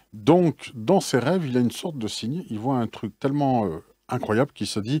 Donc, dans ses rêves, il a une sorte de signe. Il voit un truc tellement incroyable qu'il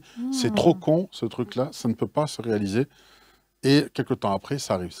se dit, c'est trop con, ce truc-là, ça ne peut pas se réaliser. Et quelques temps après,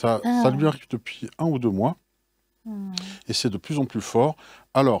 ça arrive. Ça lui arrive depuis 1 ou 2 mois. Et c'est de plus en plus fort.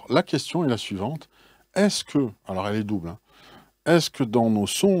 Alors, la question est la suivante. Est-ce que, alors elle est double, hein, est-ce que dans nos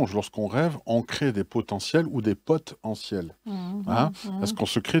songes, lorsqu'on rêve, on crée des potentiels ou des potentiels hein? Est-ce qu'on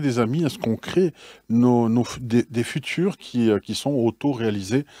se crée des amis? Est-ce qu'on crée des futurs qui sont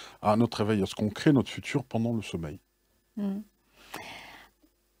auto-réalisés à notre réveil? Est-ce qu'on crée notre futur pendant le sommeil?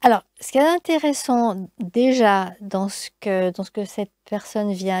 Alors, ce qui est intéressant déjà dans ce que cette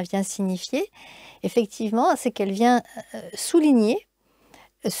personne vient signifier, effectivement, c'est qu'elle vient souligner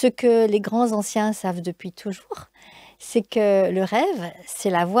ce que les grands anciens savent depuis toujours, c'est que le rêve, c'est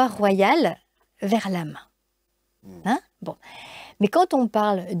la voie royale vers l'âme. Hein? Bon. Mais quand on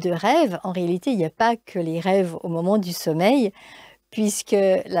parle de rêve, en réalité, il n'y a pas que les rêves au moment du sommeil, puisque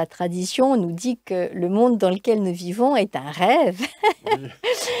la tradition nous dit que le monde dans lequel nous vivons est un rêve Oui.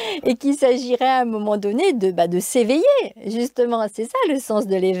 et qu'il s'agirait à un moment donné de s'éveiller, justement. C'est ça le sens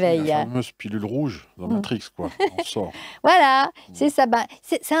de Oui, l'éveil. la fameuse pilule rouge dans Mm. Matrix, quoi. On sort. Voilà, Mm. c'est ça.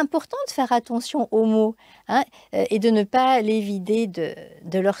 C'est important de faire attention aux mots, hein, et de ne pas les vider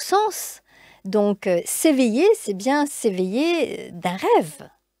de leur sens. Donc, s'éveiller, c'est bien s'éveiller d'un rêve.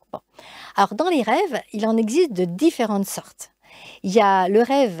 Bon. Alors, dans les rêves, il en existe de différentes sortes. Il y a le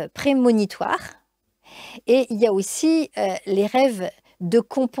rêve prémonitoire et il y a aussi les rêves de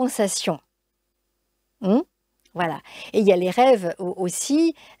compensation. Voilà. Et il y a les rêves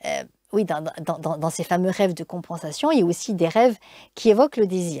aussi, oui, dans ces fameux rêves de compensation, il y a aussi des rêves qui évoquent le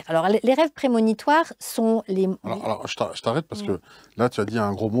désir. Alors, les rêves prémonitoires sont les... Alors, je t'arrête parce que là, tu as dit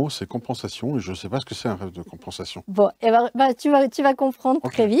un gros mot, c'est compensation, et je ne sais pas ce que c'est un rêve de compensation. Bon, tu vas comprendre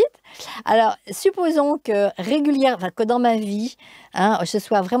très vite. Alors, supposons que que dans ma vie, hein, je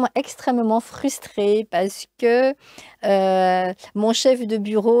sois vraiment extrêmement frustrée parce que mon chef de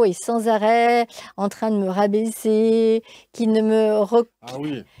bureau est sans arrêt en train de me rabaisser, qui ne me Ah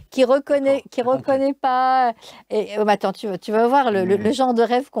oui, qui reconnaît pas. Et attends, tu vas voir le genre de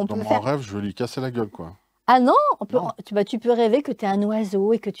rêve qu'on dans peut mon faire. rêve, je vais lui casser la gueule, quoi. Ah non, Non. tu peux rêver que tu es un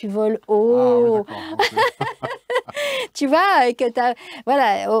oiseau et que tu voles Ah oui, haut. d'accord. Ok. Tu vois, et que tu as...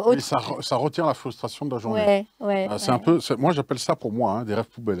 Voilà. Et ça retient la frustration de la journée. Ouais. C'est un peu, moi, j'appelle ça pour moi, hein, des rêves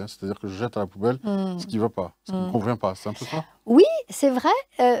poubelles. Hein. C'est-à-dire que je jette à la poubelle ce qui ne va pas, ce qui ne me convient pas. C'est un peu ça? Oui, c'est vrai,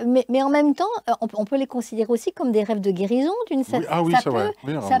 mais en même temps, on peut les considérer aussi comme des rêves de guérison d'une certaine... Oui, ah oui, c'est vrai.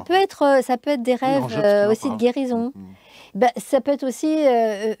 Oui, Ça peut être des on rêves jette ce qui va aussi pas. de guérison. Ça peut être aussi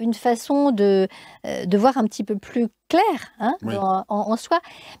une façon de voir un petit peu plus clair, hein, Oui. en soi.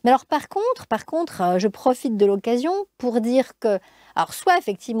 Mais alors par contre, je profite de l'occasion pour dire que, alors soit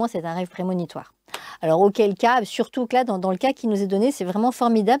effectivement c'est un rêve prémonitoire. Alors auquel cas, surtout que là, dans le cas qui nous est donné, c'est vraiment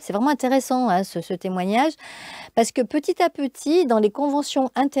formidable, c'est vraiment intéressant, hein, ce témoignage, parce que petit à petit, dans les conventions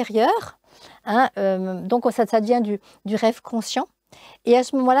intérieures, hein, donc ça devient du rêve conscient, et à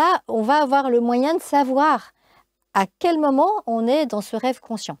ce moment-là, on va avoir le moyen de savoir à quel moment on est dans ce rêve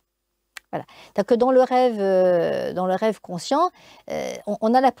conscient. Voilà. C'est-à-dire que dans le rêve conscient,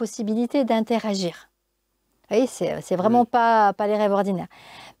 on a la possibilité d'interagir. Vous voyez, c'est vraiment pas les rêves ordinaires.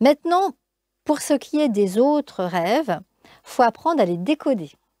 Maintenant, pour ce qui est des autres rêves, il faut apprendre à les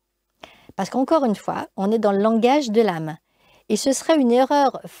décoder. Parce qu'encore une fois, on est dans le langage de l'âme. Et ce serait une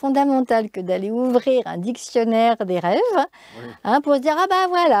erreur fondamentale que d'aller ouvrir un dictionnaire des rêves, hein, pour se dire « Ah ben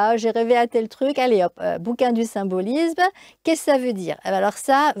voilà, j'ai rêvé à tel truc, allez hop, bouquin du symbolisme, qu'est-ce que ça veut dire ?» Alors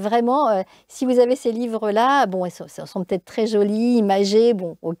ça, vraiment, si vous avez ces livres-là, bon, ils sont peut-être très jolis, imagés,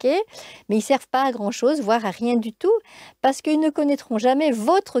 bon, ok, mais ils ne servent pas à grand-chose, voire à rien du tout, parce qu'ils ne connaîtront jamais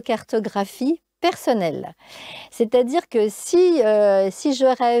votre cartographie personnelle. C'est-à-dire que si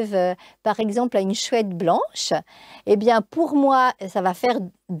je rêve, par exemple, à une chouette blanche, eh bien, pour moi, ça va faire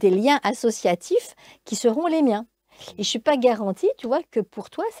des liens associatifs qui seront les miens. Et je ne suis pas garantie, tu vois, que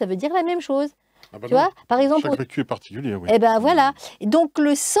pour toi, ça veut dire la même chose. Ah bah tu vois, par exemple, chaque vécu est particulier, oui. Eh bien, voilà. Et donc,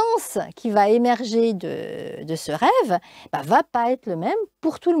 le sens qui va émerger de ce rêve va pas être le même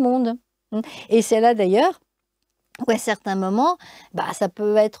pour tout le monde. Et c'est là, d'ailleurs, où à certains moments, ça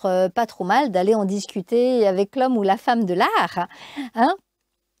peut être pas trop mal d'aller en discuter avec l'homme ou la femme de l'art. Hein,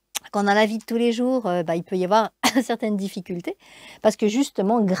 quand dans la vie de tous les jours, il peut y avoir certaines difficultés, parce que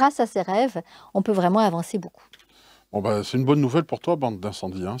justement, grâce à ces rêves, on peut vraiment avancer beaucoup. Bon, c'est une bonne nouvelle pour toi, bande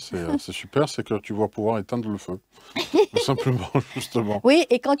d'incendie. Hein. C'est super, c'est que tu vas pouvoir éteindre le feu. Tout simplement, justement. Oui,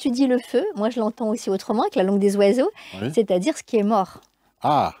 et quand tu dis le feu, moi je l'entends aussi autrement, avec la langue des oiseaux, c'est-à-dire ce qui est mort.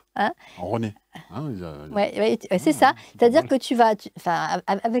 Ah, hein, en René. Hein, ouais, c'est ça. C'est-à-dire que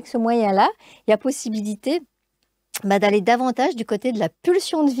avec ce moyen-là, il y a possibilité d'aller davantage du côté de la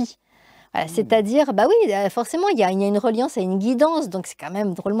pulsion de vie. Voilà, c'est-à-dire, oui, forcément, il y a une reliance à une guidance, donc c'est quand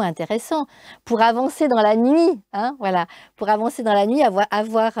même drôlement intéressant. Pour avancer dans la nuit, hein, voilà, pour avancer dans la nuit,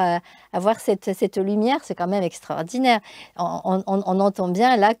 avoir cette lumière, c'est quand même extraordinaire. On entend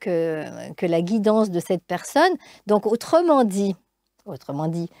bien là que la guidance de cette personne, donc autrement dit,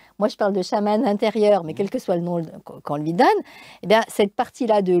 moi je parle de chaman intérieur, mais quel que soit le nom qu'on lui donne, eh bien, cette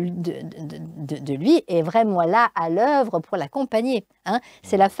partie-là de lui est vraiment là à l'œuvre pour l'accompagner. Hein.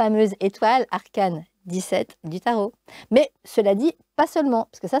 C'est la fameuse étoile arcane 17 du tarot. Mais cela dit, pas seulement,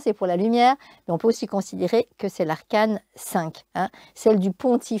 parce que ça c'est pour la lumière, mais on peut aussi considérer que c'est l'arcane 5, hein, celle du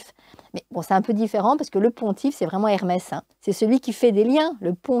pontife. Mais bon, c'est un peu différent parce que le pontife, c'est vraiment Hermès. Hein. C'est celui qui fait des liens,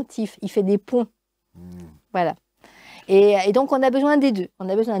 le pontife, il fait des ponts. Voilà. Et donc, on a besoin des deux. On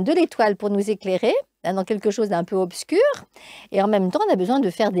a besoin de l'étoile pour nous éclairer dans quelque chose d'un peu obscur. Et en même temps, on a besoin de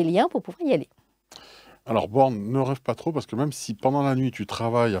faire des liens pour pouvoir y aller. Alors, Borne, ne rêve pas trop, parce que même si pendant la nuit, tu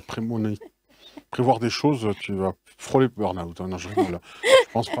travailles à prévoir des choses, tu vas frôler le burn-out. Hein. Non, je rigole.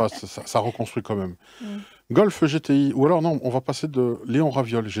 Je pense pas, ça reconstruit quand même. Mm. Golf GTI, ou alors non, on va passer de Léon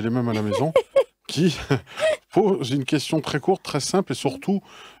Raviol, j'ai les mêmes à la maison, qui pose une question très courte, très simple et surtout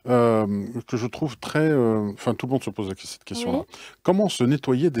que je trouve très... Enfin, tout le monde se pose cette question-là. Oui. Comment se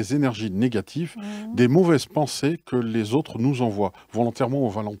nettoyer des énergies négatives, Mm. des mauvaises pensées que les autres nous envoient,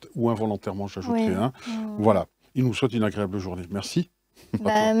 volontairement ou involontairement, j'ajouterai. Oui. Hein. Mm. Voilà. Il nous souhaite une agréable journée. Merci. À toi.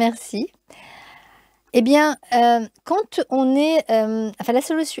 Bah, merci. Eh bien, quand on est... enfin,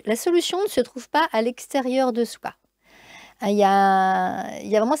 la solution ne se trouve pas à l'extérieur de soi. Il y a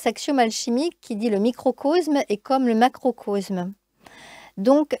vraiment cet axiome alchimique qui dit le microcosme est comme le macrocosme.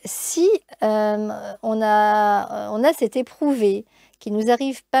 Donc, si on a cet éprouvé, qu'il nous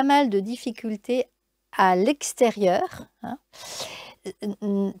arrive pas mal de difficultés à l'extérieur, hein,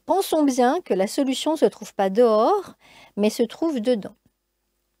 pensons bien que la solution ne se trouve pas dehors, mais se trouve dedans.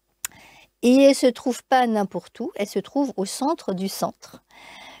 Et elle ne se trouve pas n'importe où, elle se trouve au centre du centre,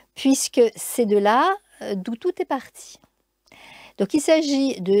 puisque c'est de là d'où tout est parti. Donc il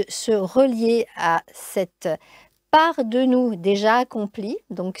s'agit de se relier à cette part de nous déjà accomplie,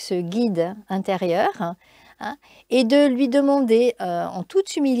 donc ce guide intérieur, hein, et de lui demander en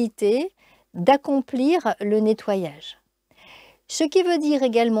toute humilité d'accomplir le nettoyage. Ce qui veut dire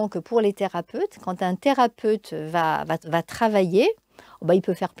également que pour les thérapeutes, quand un thérapeute va travailler, bah, il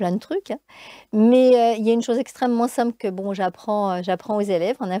peut faire plein de trucs, hein, mais il y a une chose extrêmement simple que bon, j'apprends aux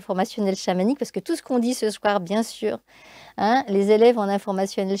élèves en informationnel chamanique, parce que tout ce qu'on dit ce soir, bien sûr, hein, les élèves en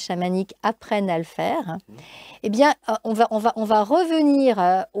informationnel chamanique apprennent à le faire. Eh bien, on va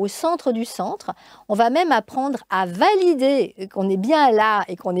revenir au centre du centre. On va même apprendre à valider qu'on est bien là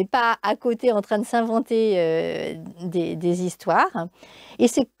et qu'on n'est pas à côté en train de s'inventer des histoires. Et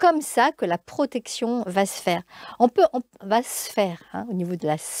c'est comme ça que la protection va se faire. Va se faire hein, au niveau de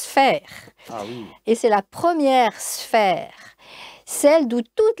la sphère. Ah oui. Et c'est la première sphère, celle d'où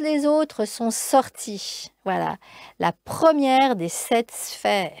toutes les autres sont sorties. Voilà, la première des 7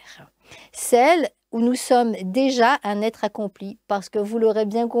 sphères. Celle où nous sommes déjà un être accompli, parce que vous l'aurez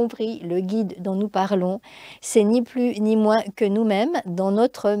bien compris, le guide dont nous parlons, c'est ni plus ni moins que nous-mêmes, dans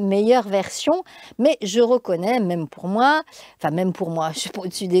notre meilleure version. Mais je reconnais, même pour moi, je suis pas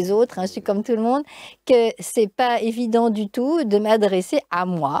au-dessus des autres, hein, je suis comme tout le monde, que c'est pas évident du tout de m'adresser à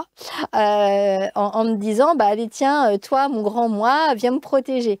moi, en me disant, bah allez tiens, toi mon grand moi, viens me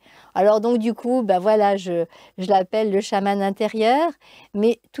protéger. Alors donc du coup, bah voilà, je l'appelle le chaman intérieur,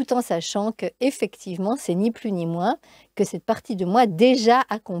 mais tout en sachant que effectivement, c'est ni plus ni moins que cette partie de moi déjà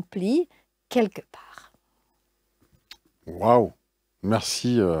accomplie quelque part. Waouh.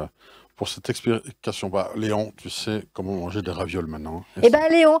 Merci pour cette explication. Bah, Léon, tu sais comment manger des ravioles maintenant. Eh bien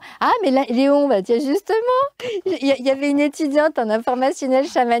Léon, mais là, Léon, bah, tiens justement, il y avait une étudiante en informationnel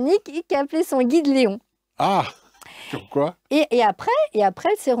chamanique qui appelait son guide Léon. Ah, pourquoi? Et après, elle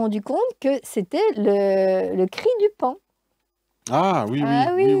s'est rendue compte que c'était le cri du pan. Ah oui,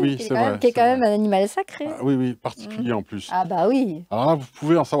 c'est vrai. Qui est quand même un animal sacré. Ah, oui, particulier en plus. Ah bah oui. Alors là, vous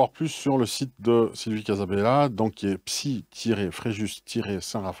pouvez en savoir plus sur le site de Sylvie Casabella, donc qui est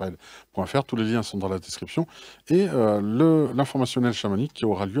psy-fréjus-saint-raphaël.fr. Tous les liens sont dans la description. Et l'informationnel chamanique qui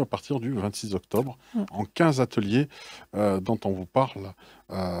aura lieu à partir du 26 octobre, en 15 ateliers dont on vous parle.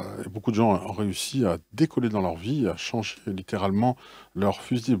 Et beaucoup de gens ont réussi à décoller dans leur vie, à changer littéralement leur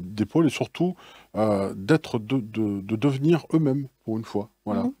fusil d'épaule et surtout de devenir eux-mêmes pour une fois.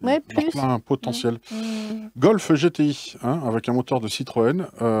 Voilà. Ouais, Il y a plus. plein potentiel. Golf GTI, hein, avec un moteur de Citroën.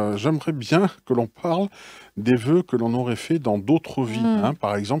 J'aimerais bien que l'on parle des vœux que l'on aurait fait dans d'autres vies, hein,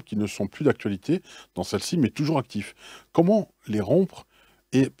 par exemple, qui ne sont plus d'actualité dans celle-ci, mais toujours actifs. Comment les rompre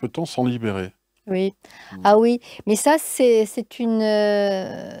et peut-on s'en libérer? Oui. Ah oui, mais ça, c'est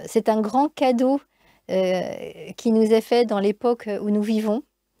un grand cadeau qui nous est fait dans l'époque où nous vivons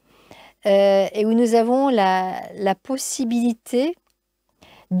et où nous avons la possibilité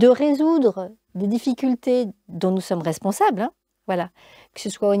de résoudre des difficultés dont nous sommes responsables, hein, voilà, que ce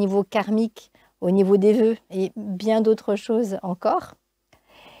soit au niveau karmique, au niveau des vœux et bien d'autres choses encore.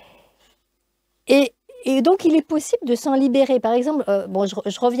 Et donc, il est possible de s'en libérer. Par exemple, bon,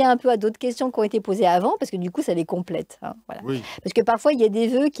 je reviens un peu à d'autres questions qui ont été posées avant, parce que du coup, ça les complète. Hein, voilà. Oui. Parce que parfois, il y a des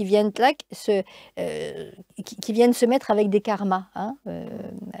vœux qui viennent, qui viennent se mettre avec des karmas, hein,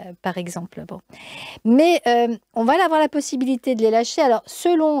 par exemple. Bon. Mais on va avoir la possibilité de les lâcher. Alors,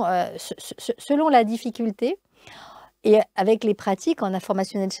 selon la difficulté, et avec les pratiques en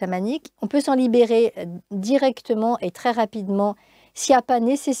informationnel chamanique, on peut s'en libérer directement et très rapidement s'il n'y a pas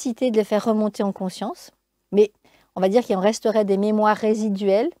nécessité de les faire remonter en conscience. Mais on va dire qu'il en resterait des mémoires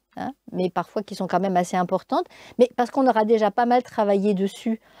résiduelles hein, mais parfois qui sont quand même assez importantes. Mais parce qu'on aura déjà pas mal travaillé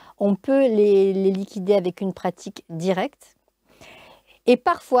dessus, on peut les liquider avec une pratique directe. Et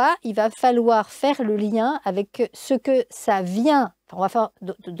parfois, il va falloir faire le lien avec ce que ça vient. Enfin, on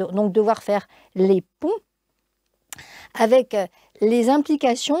va donc devoir faire les ponts avec les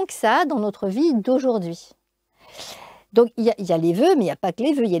implications que ça a dans notre vie d'aujourd'hui. Donc, il y a les vœux, mais il n'y a pas que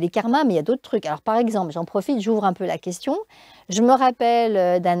les vœux, il y a les karmas, mais il y a d'autres trucs. Alors, par exemple, j'en profite, j'ouvre un peu la question. Je me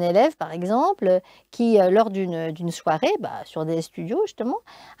rappelle d'un élève, par exemple, qui, lors d'une soirée, sur des studios, justement,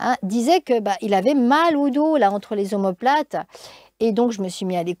 hein, disait que il avait mal au dos, là, entre les omoplates. Et donc, je me suis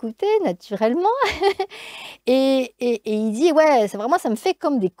mis à l'écouter, naturellement. Et il dit, ouais, vraiment, ça me fait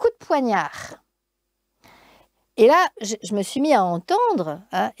comme des coups de poignard. Et là, je me suis mis à entendre,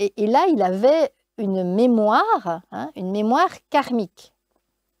 hein, et là, il avait une mémoire karmique.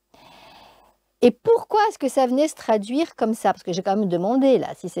 Et pourquoi est-ce que ça venait se traduire comme ça? Parce que j'ai quand même demandé, là,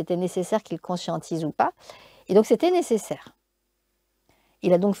 si c'était nécessaire qu'il conscientise ou pas. Et donc, c'était nécessaire.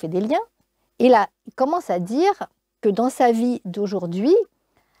 Il a donc fait des liens. Et là, il commence à dire que dans sa vie d'aujourd'hui,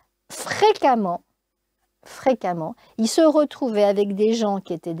 fréquemment, il se retrouvait avec des gens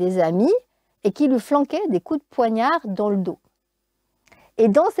qui étaient des amis et qui lui flanquaient des coups de poignard dans le dos. Et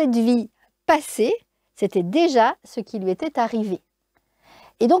dans cette vie passée, c'était déjà ce qui lui était arrivé.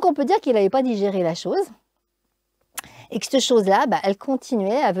 Et donc, on peut dire qu'il n'avait pas digéré la chose et que cette chose-là, elle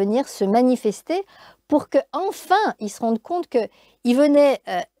continuait à venir se manifester pour qu'enfin, il se rende compte qu'il venait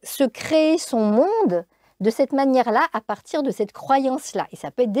se créer son monde de cette manière-là, à partir de cette croyance-là. Et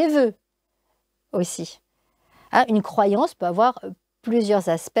ça peut être des vœux aussi. Hein, une croyance peut avoir plusieurs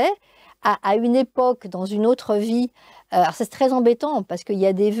aspects. À une époque, dans une autre vie, alors c'est très embêtant parce qu'il y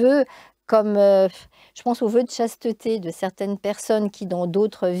a des vœux comme, je pense aux vœux de chasteté de certaines personnes qui, dans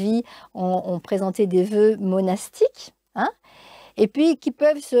d'autres vies, ont présenté des vœux monastiques, hein, et puis qui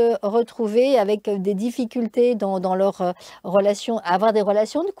peuvent se retrouver avec des difficultés dans leur relation, à avoir des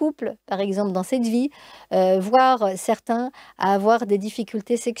relations de couple, par exemple, dans cette vie, voire certains à avoir des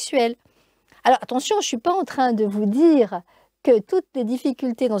difficultés sexuelles. Alors attention, je ne suis pas en train de vous dire que toutes les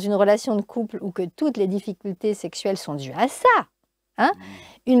difficultés dans une relation de couple ou que toutes les difficultés sexuelles sont dues à ça. Hein?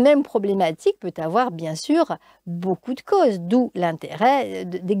 Une même problématique peut avoir bien sûr beaucoup de causes, d'où l'intérêt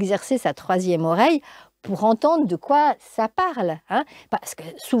d'exercer sa troisième oreille pour entendre de quoi ça parle. Hein? Parce que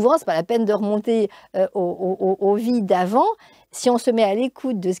souvent, ce n'est pas la peine de remonter aux vies d'avant. Si on se met à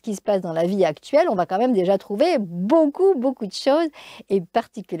l'écoute de ce qui se passe dans la vie actuelle, on va quand même déjà trouver beaucoup de choses, et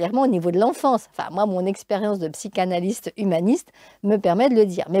particulièrement au niveau de l'enfance. Enfin, moi, mon expérience de psychanalyste humaniste me permet de le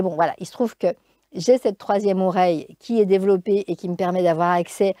dire. Mais bon, voilà, il se trouve que j'ai cette troisième oreille qui est développée et qui me permet d'avoir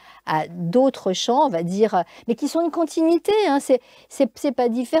accès à d'autres champs, on va dire, mais qui sont une continuité, hein, c'est pas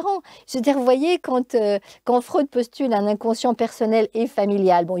différent. C'est-à-dire, vous voyez, quand Freud postule un inconscient personnel et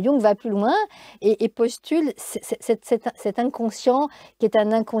familial, bon, Jung va plus loin et postule cet inconscient qui est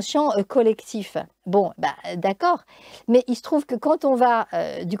un inconscient collectif. Bon, d'accord, mais il se trouve que quand on va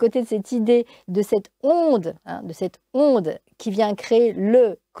du côté de cette idée, de cette onde qui vient créer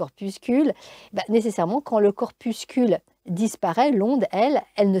le corpuscule, nécessairement, quand le corpuscule disparaît, l'onde,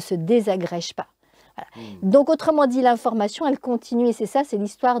 elle ne se désagrège pas. Voilà. Donc, autrement dit, l'information, elle continue, et c'est ça, c'est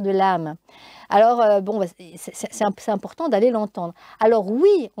l'histoire de l'âme. Alors, c'est important d'aller l'entendre. Alors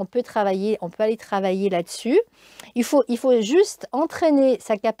oui, on peut aller travailler là-dessus. Il faut juste entraîner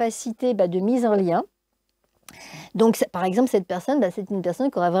sa capacité de mise en lien. Donc, par exemple, cette personne, c'est une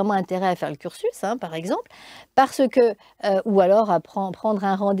personne qui aurait vraiment intérêt à faire le cursus, hein, par exemple, parce que, ou alors à prendre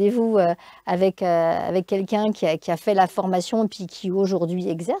un rendez-vous avec quelqu'un qui a fait la formation puis qui aujourd'hui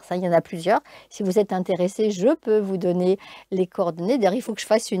exerce, hein, il y en a plusieurs. Si vous êtes intéressé, je peux vous donner les coordonnées. D'ailleurs, il faut que je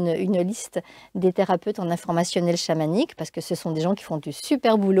fasse une liste des thérapeutes en informationnel chamanique, parce que ce sont des gens qui font du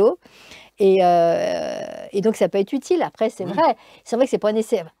super boulot. Et donc, ça peut être utile. Après, c'est vrai que c'est pas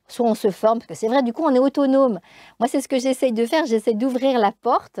nécessaire. Soit on se forme, parce que c'est vrai, du coup, on est autonome. Moi, c'est ce que j'essaye de faire. J'essaie d'ouvrir la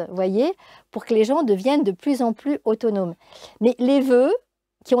porte, vous voyez, pour que les gens deviennent de plus en plus autonomes. Mais les vœux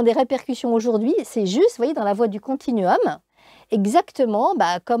qui ont des répercussions aujourd'hui, c'est juste, vous voyez, dans la voie du continuum, exactement,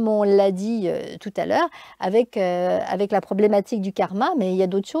 comme on l'a dit tout à l'heure, avec la problématique du karma, mais il y a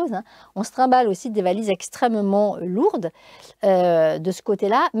d'autres choses. Hein. On se trimballe aussi des valises extrêmement lourdes de ce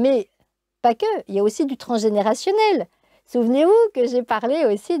côté-là, mais pas que, il y a aussi du transgénérationnel. Souvenez-vous que j'ai parlé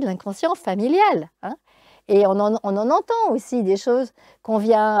aussi de l'inconscient familial. Hein, et on en entend aussi des choses qu'on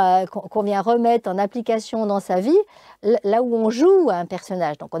vient remettre en application dans sa vie, là où on joue un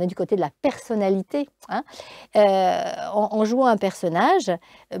personnage. Donc, on est du côté de la personnalité. Hein, en jouant un personnage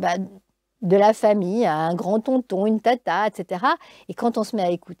de la famille, un grand tonton, une tata, etc. Et quand on se met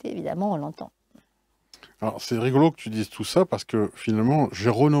à écouter, évidemment, on l'entend. Alors, c'est rigolo que tu dises tout ça parce que finalement, j'ai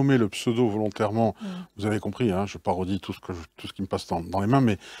renommé le pseudo volontairement. Vous avez compris, hein, je parodie tout ce qui me passe dans les mains,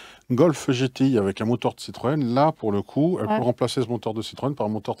 mais Golf GTI avec un moteur de Citroën, là, pour le coup, elle peut remplacer ce moteur de Citroën par un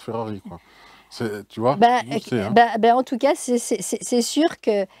moteur de Ferrari, quoi. Tu vois, hein. En tout cas, c'est sûr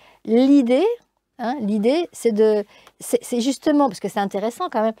que l'idée, hein, c'est justement, parce que c'est intéressant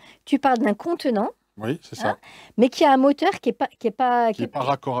quand même, tu parles d'un contenant. Oui, c'est ça. Hein, mais qui a un moteur qui est pas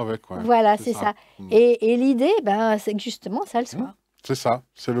raccord avec. Ouais, voilà, c'est ça. Et l'idée, c'est que justement, ça le soit. C'est ça.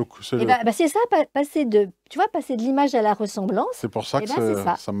 C'est c'est ça, passer de l'image à la ressemblance. C'est pour ça que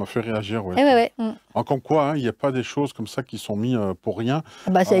ça m'a fait réagir. Ouais. Comme quoi, hein, il n'y a pas des choses comme ça qui sont mises pour rien.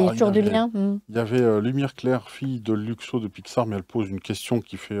 C'est toujours du lien. Il y avait Lumière Claire, fille de Luxo de Pixar, mais elle pose une question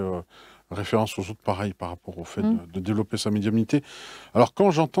qui fait référence aux autres, pareil, par rapport au fait de développer sa médiumnité. Alors, quand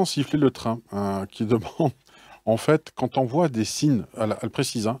j'entends siffler le train, qui demande, en fait, quand on voit des signes, elle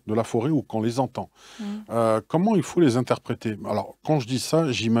précise, hein, de la forêt ou qu'on les entend, comment il faut les interpréter? Alors, quand je dis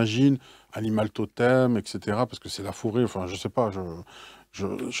ça, j'imagine animal totem, etc., parce que c'est la forêt, enfin, je sais pas,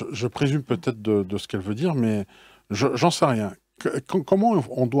 je présume peut-être de ce qu'elle veut dire, mais j'en sais rien. Comment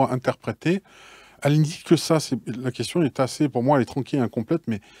on doit interpréter? Elle indique que ça, la question est assez, pour moi, elle est tranquille et incomplète,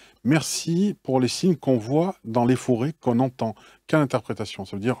 mais merci pour les signes qu'on voit dans les forêts, qu'on entend. Quelle interprétation?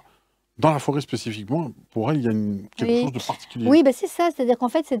 Ça veut dire, dans la forêt spécifiquement, pour elle, il y a quelque chose de particulier. Oui, c'est ça. C'est-à-dire qu'en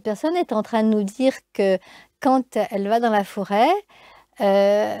fait, cette personne est en train de nous dire que quand elle va dans la forêt,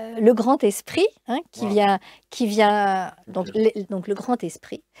 le grand esprit, hein, qui vient donc le grand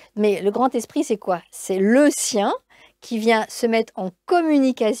esprit. Mais le grand esprit, c'est quoi? C'est le sien qui vient se mettre en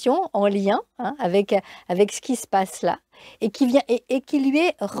communication, en lien, hein, avec ce qui se passe là, et qui vient et qui lui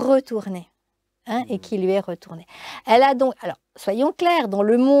est retourné. Hein, et qui lui est retourné. Elle a donc, alors soyons clairs, dans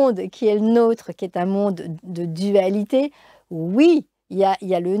le monde qui est le nôtre, qui est un monde de dualité, oui, il y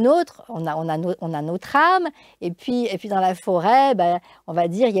a le nôtre, on a notre âme, et puis dans la forêt, on va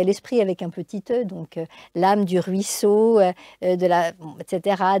dire, il y a l'esprit avec un petit e, donc l'âme du ruisseau,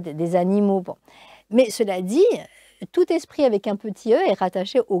 etc., des animaux. Bon. Mais cela dit, tout esprit avec un petit e est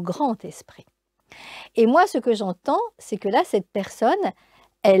rattaché au grand esprit. Et moi, ce que j'entends, c'est que là, cette personne,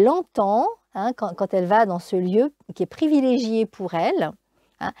 elle entend, hein, quand elle va dans ce lieu qui est privilégié pour elle,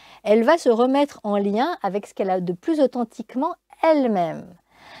 hein, elle va se remettre en lien avec ce qu'elle a de plus authentiquement elle-même.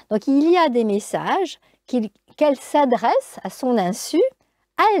 Donc, il y a des messages qu'elle s'adresse à son insu,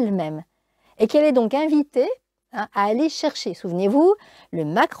 à elle-même, et qu'elle est donc invitée, hein, à aller chercher. Souvenez-vous, le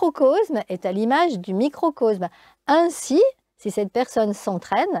macrocosme est à l'image du microcosme. Ainsi, si cette personne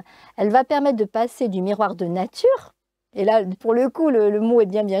s'entraîne, elle va permettre de passer du miroir de nature, et là, pour le coup, le mot est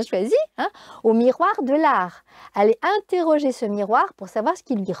bien choisi, hein, au miroir de l'art. Aller interroger ce miroir pour savoir ce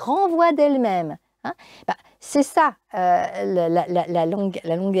qui lui renvoie d'elle-même. Hein. C'est ça, la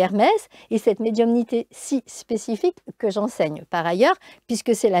langue Hermès, et cette médiumnité si spécifique que j'enseigne par ailleurs,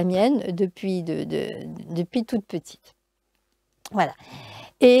 puisque c'est la mienne depuis toute petite. Voilà.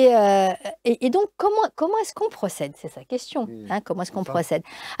 Et donc, comment est-ce qu'on procède? C'est sa question. Hein, comment est-ce qu'on procède?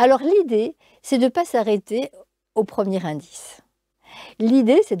 Alors, l'idée, c'est de ne pas s'arrêter au premier indice.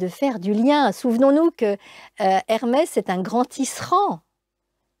 L'idée, c'est de faire du lien. Souvenons-nous que Hermès, c'est un grand tisserand.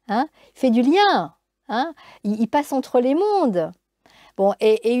 Hein, il fait du lien. Hein, il passe entre les mondes. Bon,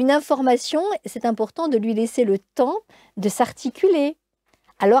 et une information, c'est important de lui laisser le temps de s'articuler.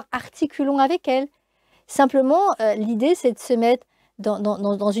 Alors, articulons avec elle. Simplement, l'idée, c'est de se mettre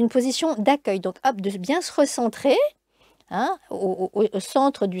dans une position d'accueil. Donc, hop, de bien se recentrer, hein, au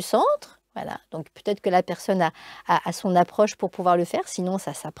centre du centre. Voilà, donc peut-être que la personne a son approche pour pouvoir le faire, sinon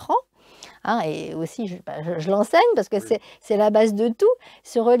ça s'apprend. Hein, et aussi, je l'enseigne parce que c'est la base de tout,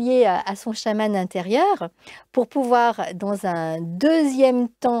 se relier à son chaman intérieur pour pouvoir, dans un deuxième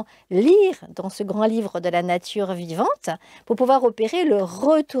temps, lire dans ce grand livre de la nature vivante, pour pouvoir opérer le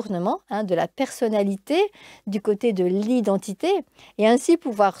retournement, hein, de la personnalité du côté de l'identité, et ainsi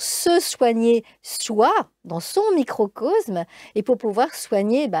pouvoir se soigner soi, dans son microcosme, et pour pouvoir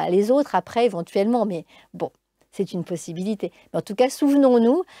soigner les autres après éventuellement. Mais bon, c'est une possibilité. Mais en tout cas,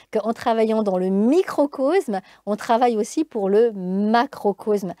 souvenons-nous qu'en travaillant dans le microcosme, on travaille aussi pour le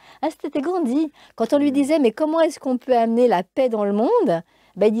macrocosme. Hein, c'était Gandhi. Quand on lui disait « mais comment est-ce qu'on peut amener la paix dans le monde ?»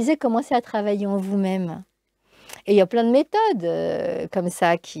 Il disait « commencez à travailler en vous-même ». Et il y a plein de méthodes comme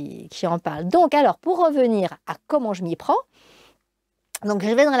ça qui en parlent. Donc alors, pour revenir à comment je m'y prends, donc je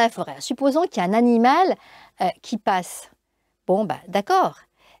vais dans la forêt. Supposons qu'il y a un animal qui passe. Bon, d'accord.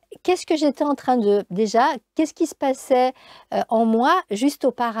 Qu'est-ce que j'étais en train de... Déjà, qu'est-ce qui se passait en moi juste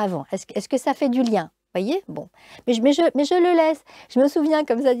auparavant? Est-ce que ça fait du lien? Vous voyez? Bon. Mais je le laisse. Je me souviens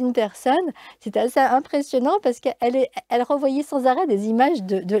comme ça d'une personne, c'était assez impressionnant parce qu'elle revoyait sans arrêt des images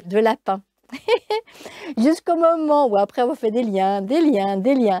de lapins. Jusqu'au moment où après on fait des liens, des liens,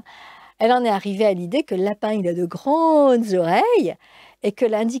 des liens. Elle en est arrivée à l'idée que le lapin, il a de grandes oreilles et que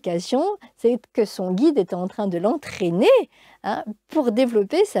l'indication, c'est que son guide était en train de l'entraîner hein, pour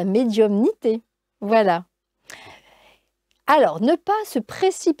développer sa médiumnité. Voilà. Alors, ne pas se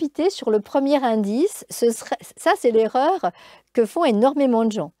précipiter sur le premier indice, ça c'est l'erreur que font énormément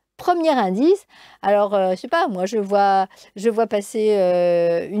de gens. Premier indice, alors je sais pas, moi je vois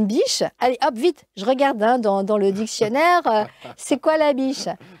passer une biche, allez hop vite, je regarde hein, dans le dictionnaire, c'est quoi la biche?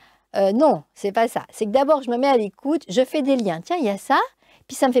 Non, c'est pas ça. C'est que d'abord, je me mets à l'écoute, je fais des liens. Tiens, il y a ça,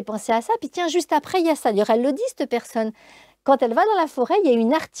 puis ça me fait penser à ça, puis tiens, juste après, il y a ça. D'ailleurs, elle le dit, cette personne. Quand elle va dans la forêt, il y a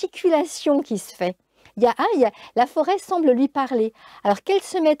une articulation qui se fait. La forêt semble lui parler. Alors qu'elle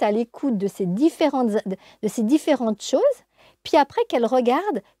se mette à l'écoute de ces différentes choses, puis après qu'elle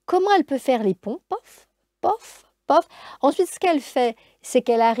regarde comment elle peut faire les ponts, pof, pof, pof. Ensuite, ce qu'elle fait, c'est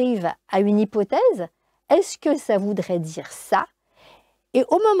qu'elle arrive à une hypothèse. Est-ce que ça voudrait dire ça? Et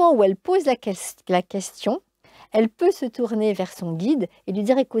au moment où elle pose la question, elle peut se tourner vers son guide et lui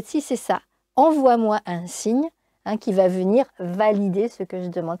dire, écoute, si c'est ça, envoie-moi un signe hein, qui va venir valider ce que je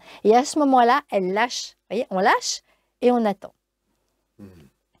demande. Et à ce moment-là, elle lâche. Vous voyez, on lâche et on attend.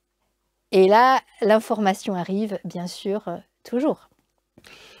 Et là, l'information arrive, bien sûr, toujours.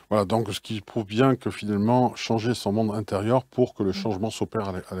 Voilà, donc ce qui prouve bien que finalement, changer son monde intérieur pour que le changement s'opère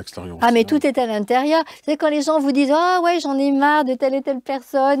à l'extérieur. Ah, mais tout est à l'intérieur. C'est quand les gens vous disent « Ah ouais, j'en ai marre de telle et telle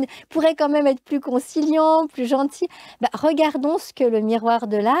personne, pourrait quand même être plus conciliant, plus gentil. » Regardons ce que le miroir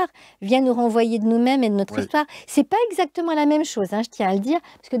de l'art vient nous renvoyer de nous-mêmes et de notre histoire. C'est pas exactement la même chose, hein, je tiens à le dire,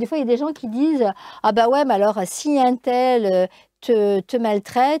 parce que des fois, il y a des gens qui disent « Ah bah ouais, mais alors, si un tel... te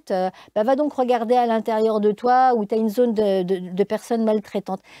maltraite, va donc regarder à l'intérieur de toi où tu as une zone de personnes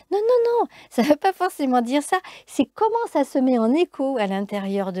maltraitantes. » Non, non, non, ça ne veut pas forcément dire ça. C'est comment ça se met en écho à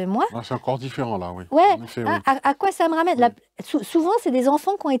l'intérieur de moi. Ah, c'est encore différent là, oui. Ouais, en effet, hein, oui. à quoi ça me ramène souvent, c'est des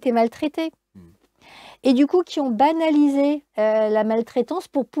enfants qui ont été maltraités. Et du coup, qui ont banalisé la maltraitance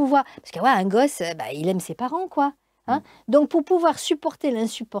pour pouvoir... Parce que ouais, un gosse, il aime ses parents, quoi. Hein. Donc, pour pouvoir supporter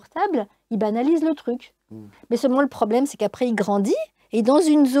l'insupportable, il banalise le truc. Mais seulement le problème, c'est qu'après, il grandit et dans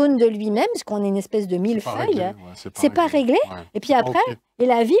une zone de lui-même, parce qu'on est une espèce de millefeuille, c'est pas réglé. Ouais. Et puis après, et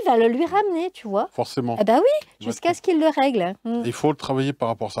la vie va le lui ramener, tu vois. Forcément. Eh ben oui, jusqu'à ce qu'il le règle. Il faut le travailler par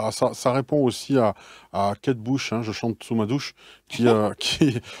rapport à ça. Ça répond aussi à Kate Bush, hein, je chante sous ma douche, qui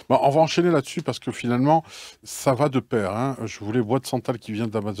on va enchaîner là-dessus parce que finalement, ça va de pair. Hein. Je voulais Bois de Santal qui vient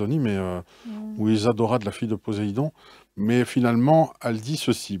d'Amazonie, mais où Isadora de la fille de Poséidon. Mais finalement, elle dit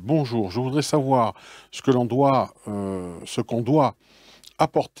ceci. Bonjour, je voudrais savoir ce qu'on doit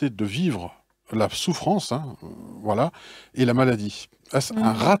apporter de vivre la souffrance, hein, voilà, et la maladie. Est-ce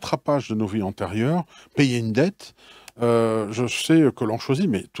un rattrapage de nos vies antérieures, payer une dette? Je sais que l'on choisit,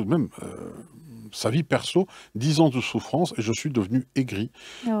 mais tout de même, sa vie perso, 10 ans de souffrance, et je suis devenu aigri,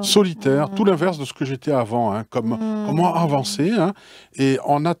 solitaire, tout l'inverse de ce que j'étais avant. Hein, comment avancer hein, et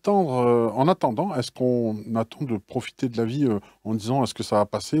en attendant, est-ce qu'on attend de profiter de la vie en disant est-ce que ça va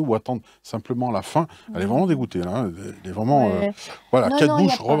passer ou attendre simplement la fin? Elle est vraiment dégoûtée, là. Hein, elle est vraiment... voilà, Kate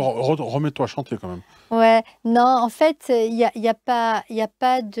Bush, remets-toi à chanter quand même. Ouais, non, en fait, il n'y a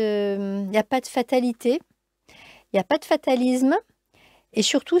pas de fatalité, il n'y a pas de fatalisme. Et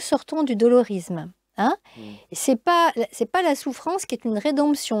surtout, sortons du dolorisme. Hein c'est pas la souffrance qui est une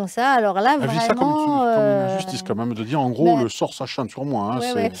rédemption, ça. Alors là, elle vraiment... vit ça comme une injustice, quand même, de dire, en gros, le sort s'acharne sur moi.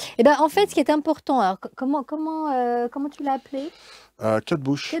 Hein, Et en fait, ce qui est important, alors, comment tu l'as appelé? Kate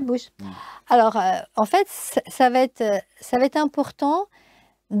Bush. Kate Bush. Alors, en fait, ça va être important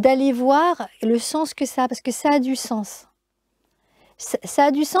d'aller voir le sens que ça a, parce que ça a du sens. Ça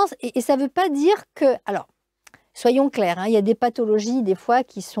a du sens, et ça ne veut pas dire que... Alors, soyons clairs, hein, il y a des pathologies des fois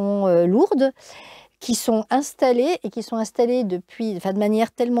qui sont lourdes, qui sont installées et qui sont installées de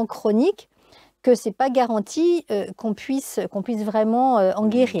manière tellement chronique que c'est pas garanti qu'on puisse vraiment en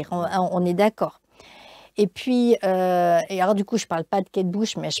guérir. On est d'accord. Et puis, et alors du coup, je parle pas de Kate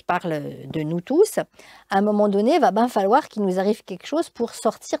Bush, mais je parle de nous tous. À un moment donné, il va bien falloir qu'il nous arrive quelque chose pour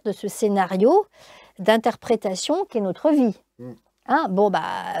sortir de ce scénario d'interprétation qu'est notre vie. Hein,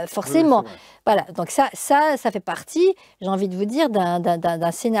 forcément. Voilà, donc ça fait partie, j'ai envie de vous dire,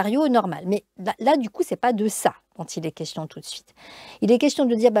 d'un scénario normal. Mais là, du coup, c'est pas de ça dont il est question tout de suite. Il est question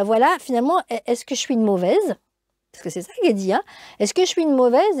de dire, voilà, finalement, est-ce que je suis une mauvaise? Parce que c'est ça qu'elle dit, hein. Est-ce que je suis une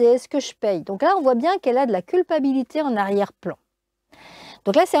mauvaise et est-ce que je paye? Donc là, on voit bien qu'elle a de la culpabilité en arrière-plan.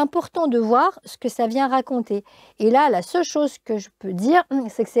 Donc là, c'est important de voir ce que ça vient raconter. Et là, la seule chose que je peux dire,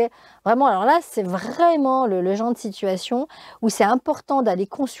 c'est que c'est vraiment, alors là, c'est vraiment le genre de situation où c'est important d'aller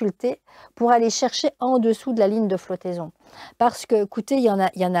consulter pour aller chercher en dessous de la ligne de flottaison. Parce que, écoutez, il y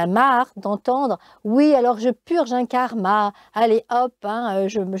en a marre d'entendre, oui, alors je purge un karma, allez hop, hein,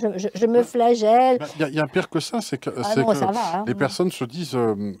 je me flagelle. Il y a pire que ça, c'est que, Non, ça va, hein. les personnes se disent,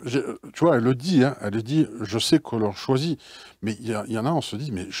 tu vois, elle le dit, hein, elle dit, je sais qu'on leur choisit, mais il y en a, on se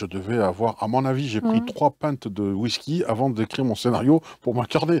dit, mais je devais avoir, à mon avis, j'ai pris 3 pintes de whisky avant d'écrire mon scénario pour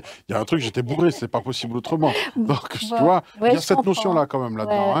m'incarner. Il y a un truc, j'étais bourré, c'est pas possible autrement. Donc, tu vois, il y a cette notion-là quand même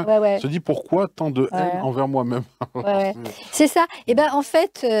là-dedans. Hein. Ouais. Se dit, pourquoi tant de haine envers moi-même? C'est ça. Et ben en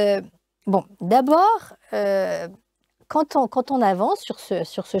fait, bon, d'abord, quand on avance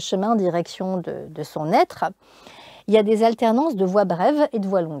sur ce chemin en direction de son être, il y a des alternances de voix brèves et de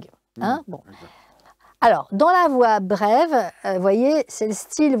voix longues. Hein, bon. Alors, dans la voix brève, vous voyez, c'est le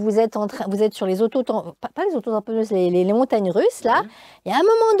style, vous êtes sur les pas les autotamponneuses, les montagnes russes, là, et à un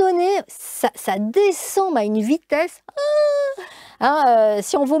moment donné, ça descend à une vitesse.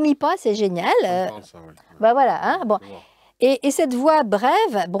 Si on vomit pas, c'est génial. Bah voilà, hein, bon. Et cette voix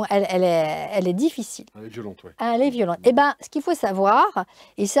brève, bon, elle est difficile. Elle est violente, oui. Elle est violente. Et ben, ce qu'il faut savoir,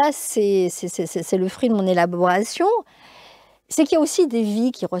 et ça, c'est le fruit de mon élaboration, c'est qu'il y a aussi des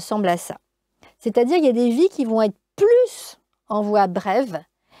vies qui ressemblent à ça. C'est-à-dire qu'il y a des vies qui vont être plus en voix brève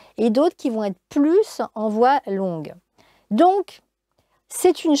et d'autres qui vont être plus en voix longue. Donc,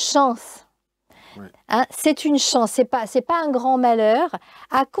 c'est une chance. Oui. Hein, c'est une chance, c'est pas un grand malheur,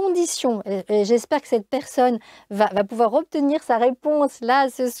 à condition, et j'espère que cette personne va pouvoir obtenir sa réponse là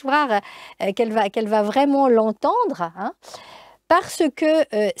ce soir, qu'elle va vraiment l'entendre, hein, parce que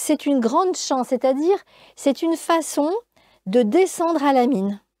c'est une grande chance, c'est-à-dire c'est une façon de descendre à la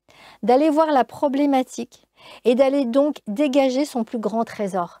mine, d'aller voir la problématique et d'aller donc dégager son plus grand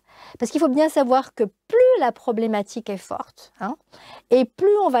trésor. Parce qu'il faut bien savoir que plus la problématique est forte, hein, et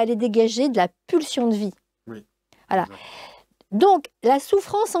plus on va aller dégager de la pulsion de vie. Oui. Voilà. Donc, la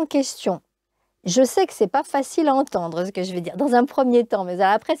souffrance en question, je sais que ce n'est pas facile à entendre ce que je vais dire dans un premier temps, mais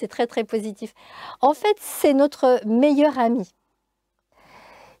après, c'est très, très positif. En fait, c'est notre meilleur ami.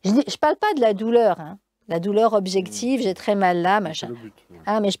 Je ne parle pas de la douleur, hein. La douleur objective, j'ai très mal là, machin. Le but, oui.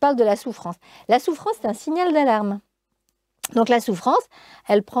 Ah, mais je parle de la souffrance. La souffrance, c'est un signal d'alarme. Donc la souffrance,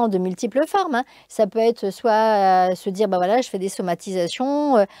 elle prend de multiples formes. Hein. Ça peut être soit se dire, bah voilà, je fais des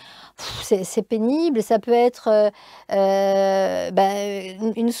somatisations, c'est pénible. Ça peut être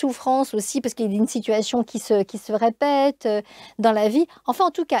une souffrance aussi parce qu'il y a une situation qui se répète dans la vie. Enfin,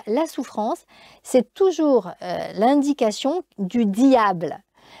 en tout cas, la souffrance, c'est toujours l'indication du diable.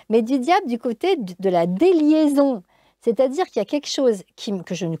 Mais du diable du côté de la déliaison. C'est-à-dire qu'il y a quelque chose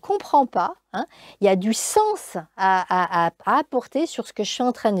que je ne comprends pas, hein. Il y a du sens à apporter sur ce que je suis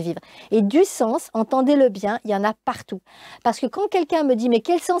en train de vivre. Et du sens, entendez-le bien, il y en a partout. Parce que quand quelqu'un me dit « mais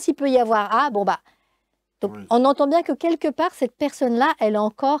quel sens il peut y avoir ?» Ah bon bah, donc oui. On entend bien que quelque part, cette personne-là, elle est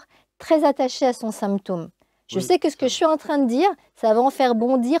encore très attachée à son symptôme. Je sais que ce que je suis en train de dire, ça va en faire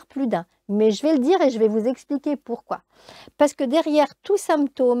bondir plus d'un. Mais je vais le dire et je vais vous expliquer pourquoi. Parce que derrière tout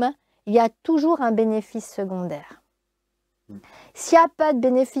symptôme, il y a toujours un bénéfice secondaire. S'il n'y a pas de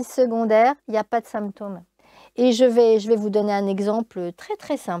bénéfice secondaire, il n'y a pas de symptômes. Et je vais vous donner un exemple très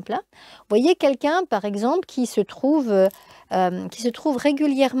très simple. Hein. Vous voyez quelqu'un, par exemple, qui se trouve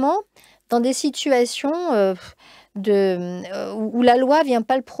régulièrement dans des situations où la loi ne vient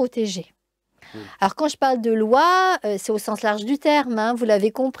pas le protéger. Alors quand je parle de loi, c'est au sens large du terme, hein, vous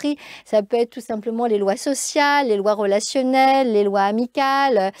l'avez compris, ça peut être tout simplement les lois sociales, les lois relationnelles, les lois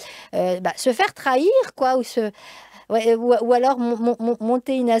amicales, se faire trahir, quoi, ou alors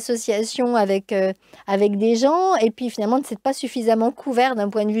monter une association avec des gens et puis finalement ne s'être pas suffisamment couvert d'un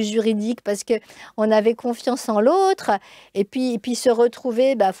point de vue juridique parce qu'on avait confiance en l'autre et puis se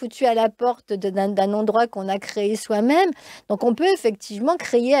retrouver foutu à la porte d'un endroit qu'on a créé soi-même. Donc on peut effectivement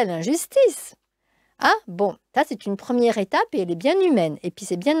crier à l'injustice. Ah, bon, ça c'est une première étape et elle est bien humaine et puis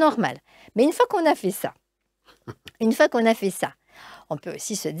c'est bien normal. Mais une fois qu'on a fait ça, on peut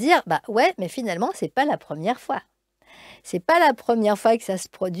aussi se dire, ouais, mais finalement, c'est pas la première fois. C'est pas la première fois que ça se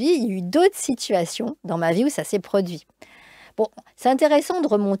produit. Il y a eu d'autres situations dans ma vie où ça s'est produit. Bon, c'est intéressant de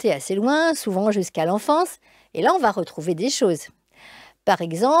remonter assez loin, souvent jusqu'à l'enfance. Et là, on va retrouver des choses. Par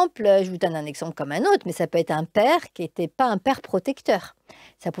exemple, je vous donne un exemple comme un autre, mais ça peut être un père qui n'était pas un père protecteur.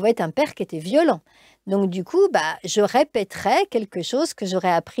 Ça pouvait être un père qui était violent. Donc du coup, je répéterais quelque chose que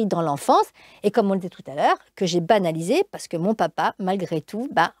j'aurais appris dans l'enfance et comme on le disait tout à l'heure, que j'ai banalisé parce que mon papa, malgré tout,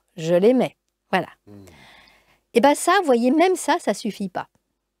 je l'aimais. Voilà. Et ça, vous voyez, même ça, ça ne suffit pas.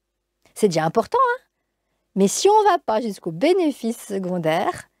 C'est déjà important, hein. Mais si on ne va pas jusqu'au bénéfice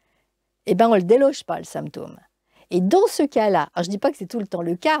secondaire, eh ben on ne le déloge pas, le symptôme. Et dans ce cas-là, je ne dis pas que c'est tout le temps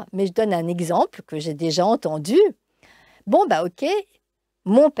le cas, mais je donne un exemple que j'ai déjà entendu. Bon, bah ok,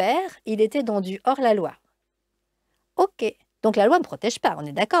 mon père, il était dans du hors-la-loi. Ok, donc la loi ne me protège pas, on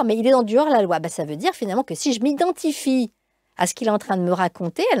est d'accord, mais il est dans du hors-la-loi. Bah, ça veut dire finalement que si je m'identifie à ce qu'il est en train de me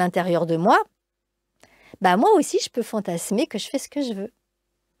raconter à l'intérieur de moi, bah moi aussi je peux fantasmer que je fais ce que je veux.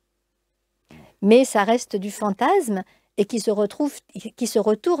 Mais ça reste du fantasme et qui se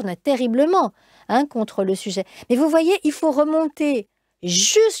retourne terriblement contre le sujet. Mais vous voyez, il faut remonter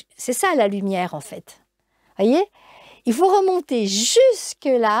c'est ça la lumière en fait. Vous voyez, il faut remonter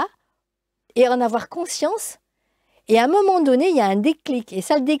jusque-là et en avoir conscience. Et à un moment donné, il y a un déclic. Et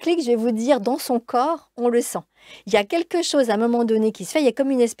ça, le déclic, je vais vous dire, dans son corps, on le sent. Il y a quelque chose à un moment donné qui se fait. Il y a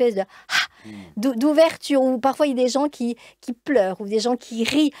comme une espèce d'ouverture, où parfois il y a des gens qui pleurent ou des gens qui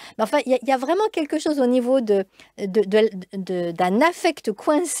rient. Mais enfin, il y a vraiment quelque chose au niveau d'un affect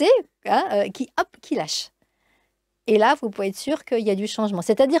coincé qui lâche. Et là, vous pouvez être sûr qu'il y a du changement.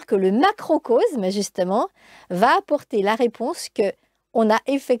 C'est-à-dire que le macrocosme, justement, va apporter la réponse qu'on a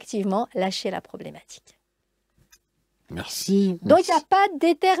effectivement lâché la problématique. Merci. Donc, il n'y a pas de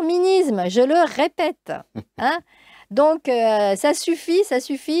déterminisme, je le répète. Donc, ça suffit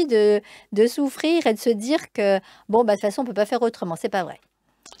de souffrir et de se dire que, bon, bah, de toute façon, on ne peut pas faire autrement. C'est pas vrai.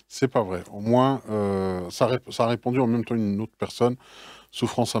 C'est pas vrai. Au moins, ça a répondu en même temps une autre personne,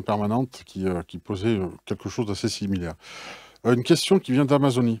 souffrance impermanente, qui posait quelque chose d'assez similaire. Une question qui vient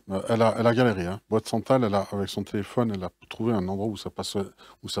d'Amazonie. Elle a galéré. Boîte centrale, avec son téléphone, elle a trouvé un endroit où ça passait.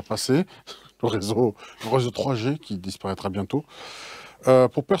 Le réseau 3G qui disparaîtra bientôt.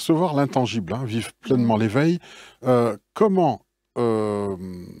 Pour percevoir l'intangible, vivre pleinement l'éveil, comment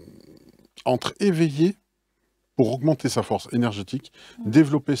entre éveillé pour augmenter sa force énergétique,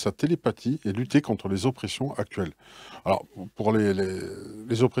 développer sa télépathie et lutter contre les oppressions actuelles. Alors, pour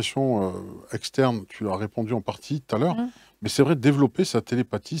les oppressions externes, tu as répondu en partie tout à l'heure, mais c'est vrai, développer sa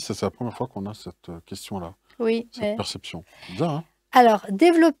télépathie, ça c'est la première fois qu'on a cette question-là, cette perception. C'est bizarre, hein? Alors,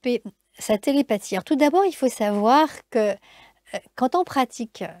 développer sa télépathie. Alors, tout d'abord, il faut savoir que quand on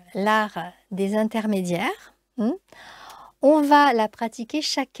pratique l'art des intermédiaires, on va la pratiquer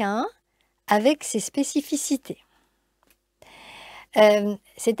chacun avec ses spécificités.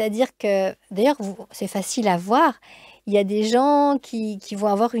 C'est-à-dire que, d'ailleurs, c'est facile à voir, il y a des gens qui vont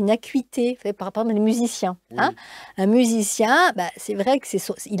avoir une acuité, par exemple les musiciens. Un musicien, c'est vrai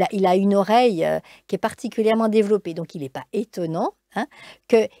qu'il a une oreille qui est particulièrement développée, donc il n'est pas étonnant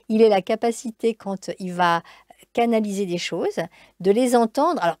qu'il ait la capacité, quand il va canaliser des choses, de les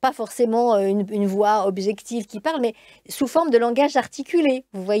entendre, alors pas forcément une voix objective qui parle, mais sous forme de langage articulé,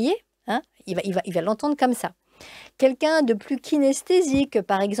 vous voyez, il va l'entendre comme ça. Quelqu'un de plus kinesthésique,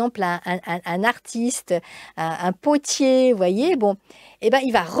 par exemple un artiste, un potier, vous voyez,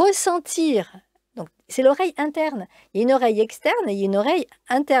 il va ressentir. Donc, c'est l'oreille interne. Il y a une oreille externe et il y a une oreille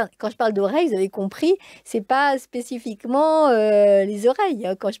interne. Quand je parle d'oreille, vous avez compris, ce n'est pas spécifiquement les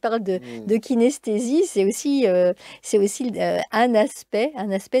oreilles. Quand je parle de kinesthésie, c'est aussi un aspect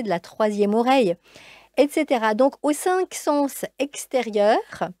de la troisième oreille, etc. Donc, aux 5 sens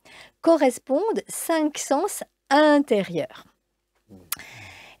extérieurs correspondent 5 sens intérieurs.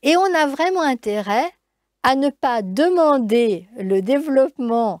 Et on a vraiment intérêt à ne pas demander le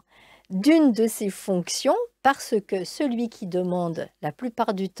développement d'une de ces fonctions, parce que celui qui demande la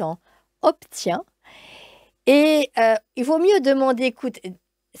plupart du temps obtient. Et il vaut mieux demander, écoute,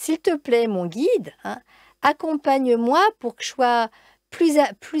 s'il te plaît mon guide, accompagne-moi pour que je sois plus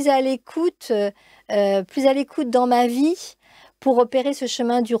à l'écoute dans ma vie, pour opérer ce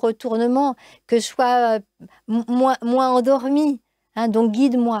chemin du retournement, que je sois moins endormie. Donc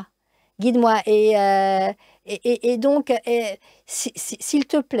guide-moi. Et donc, s'il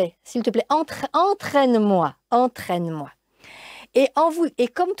te plaît, entraîne-moi. Et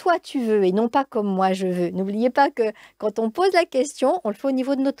comme toi tu veux, et non pas comme moi je veux. N'oubliez pas que quand on pose la question, on le fait au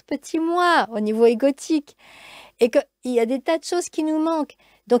niveau de notre petit moi, au niveau égotique. Et qu'il y a des tas de choses qui nous manquent.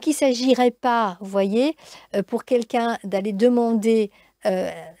 Donc, il ne s'agirait pas, vous voyez, pour quelqu'un d'aller demander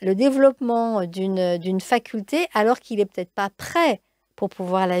le développement d'une faculté alors qu'il n'est peut-être pas prêt pour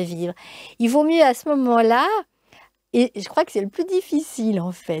pouvoir la vivre. Il vaut mieux à ce moment-là, et je crois que c'est le plus difficile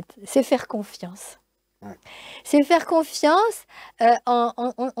en fait, c'est faire confiance. C'est faire confiance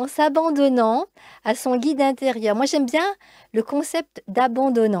en s'abandonnant à son guide intérieur. Moi, j'aime bien le concept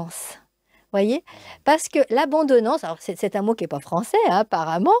d'abandonnance. Voyez, parce que l'abandonnance, alors c'est un mot qui n'est pas français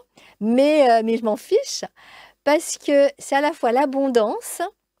apparemment, mais je m'en fiche, parce que c'est à la fois l'abondance,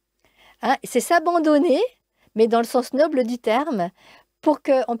 c'est s'abandonner, mais dans le sens noble du terme, pour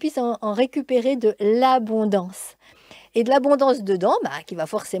qu'on puisse en récupérer de l'abondance. Et de l'abondance dedans, qui va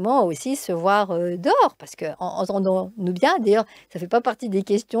forcément aussi se voir dehors, parce qu'entendons-nous bien, d'ailleurs, ça ne fait pas partie des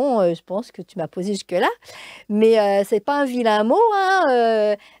questions, je pense, que tu m'as posées jusque-là, mais ce n'est pas un vilain mot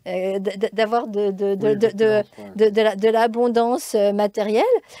d'avoir de l'abondance matérielle,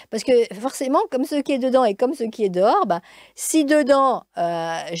 parce que forcément, comme ce qui est dedans et comme ce qui est dehors, si dedans,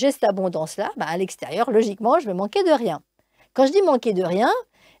 j'ai cette abondance-là, à l'extérieur, logiquement, je vais manquer de rien. Quand je dis manquer de rien,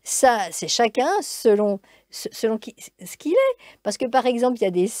 ça, c'est chacun selon ce qu'il est. Parce que, par exemple, il y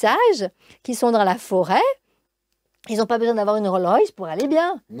a des sages qui sont dans la forêt, ils n'ont pas besoin d'avoir une Rolls Royce pour aller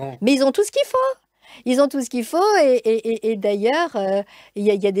bien. Non. Mais ils ont tout ce qu'il faut. Ils ont tout ce qu'il faut et d'ailleurs, il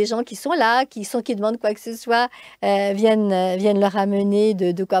y a des gens qui sont là, qui demandent quoi que ce soit, viennent leur amener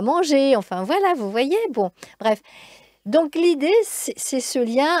de quoi manger. Enfin, voilà, vous voyez. Bon, bref. Donc, l'idée, c'est ce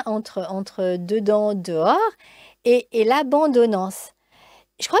lien entre dedans, dehors et l'abandonnance.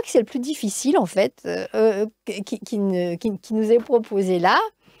 Je crois que c'est le plus difficile, en fait, qui nous est proposé là.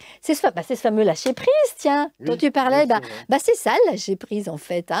 C'est ce fameux lâcher-prise, tiens, dont tu parlais. C'est ça, le lâcher-prise, en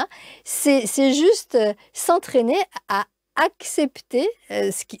fait. Hein. C'est juste s'entraîner à accepter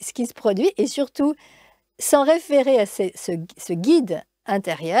ce qui se produit et surtout s'en référer à ce guide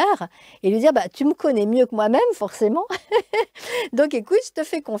intérieur et lui dire tu me connais mieux que moi-même forcément donc écoute, je te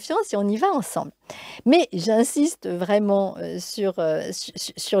fais confiance et on y va ensemble. Mais j'insiste vraiment sur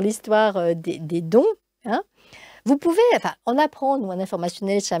l'histoire des dons, hein. Vous pouvez, on apprend, nous, en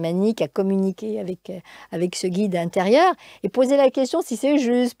informationnel chamanique, à communiquer avec ce guide intérieur et poser la question si c'est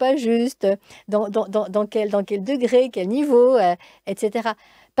juste, pas juste, dans quel degré, quel niveau, etc.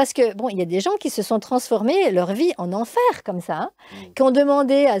 Parce que, il y a des gens qui se sont transformés leur vie en enfer, comme ça, hein, qui ont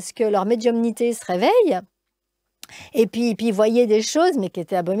demandé à ce que leur médiumnité se réveille, et puis ils voyaient des choses, mais qui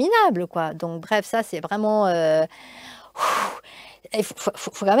étaient abominables, quoi. Donc, bref, ça, c'est vraiment... il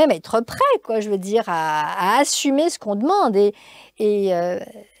faut quand même être prêt, quoi, je veux dire, à assumer ce qu'on demande. Et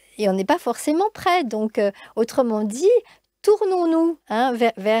on n'est pas forcément prêt. Donc, autrement dit, tournons-nous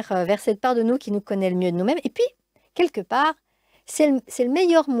vers cette part de nous qui nous connaît le mieux de nous-mêmes. Et puis, quelque part, c'est le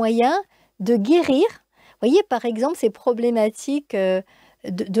meilleur moyen de guérir. Vous voyez, par exemple, ces problématiques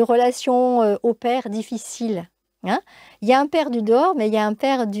de relations au père difficiles. Hein. Il y a un père du dehors, mais il y a un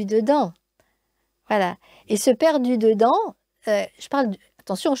père du dedans. Voilà. Et ce père du dedans,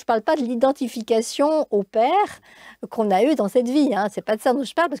 attention, je ne parle pas de l'identification au père qu'on a eu dans cette vie. Hein. Ce n'est pas de ça dont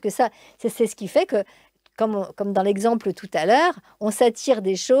je parle, parce que ça, c'est ce qui fait que, comme dans l'exemple tout à l'heure, on s'attire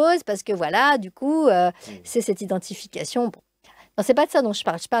des choses parce que voilà, du coup, c'est cette identification. Bon. Non, ce n'est pas de ça dont je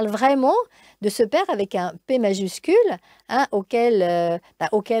parle. Je parle vraiment de ce père avec un P majuscule, hein, auquel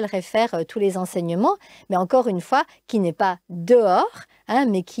réfèrent tous les enseignements, mais encore une fois, qui n'est pas dehors, hein,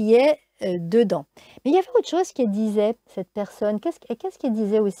 mais qui est dedans. Mais il y avait autre chose qu'elle disait, cette personne. Qu'est-ce qu'elle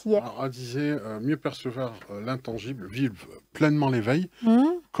disait aussi? Alors, elle disait mieux percevoir l'intangible, vivre pleinement l'éveil.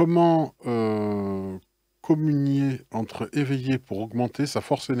 Comment communier entre éveillés pour augmenter sa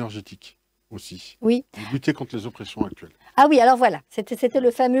force énergétique aussi. Oui. Et lutter contre les oppressions actuelles. Ah oui, alors voilà, c'était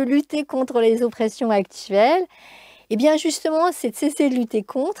le fameux lutter contre les oppressions actuelles. Eh bien justement, c'est de cesser de lutter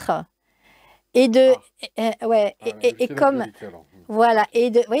contre et de... comme... Voilà,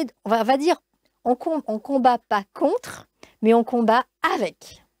 on va dire, on combat pas contre, mais on combat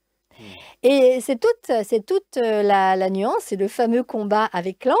avec. Et c'est toute la nuance, c'est le fameux combat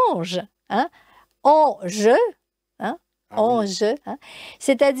avec l'ange, hein, en jeu, hein, en jeu. Hein.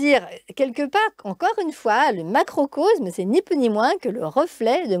 C'est-à-dire, quelque part, encore une fois, le macrocosme, c'est ni plus ni moins que le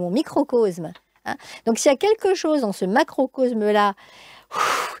reflet de mon microcosme. Hein. Donc, s'il y a quelque chose dans ce macrocosme-là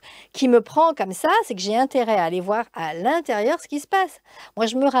qui me prend comme ça, c'est que j'ai intérêt à aller voir à l'intérieur ce qui se passe. Moi,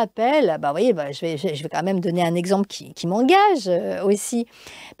 je me rappelle, je vais quand même donner un exemple qui m'engage aussi.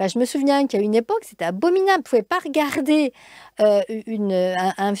 Je me souviens qu'à une époque, c'était abominable. On ne pouvait pas regarder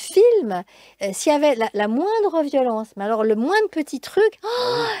un film s'il y avait la moindre violence. Mais alors, le moindre petit truc,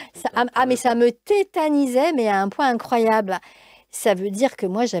 mais ça me tétanisait, mais à un point incroyable. Ça veut dire que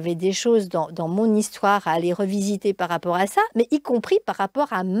moi, j'avais des choses dans mon histoire à aller revisiter par rapport à ça, mais y compris par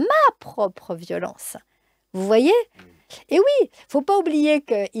rapport à ma propre violence. Vous voyez? Et oui, il ne faut pas oublier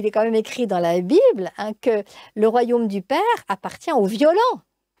qu'il est quand même écrit dans la Bible que le royaume du Père appartient aux violents.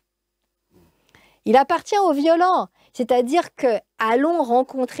 Il appartient aux violents. C'est-à-dire que allons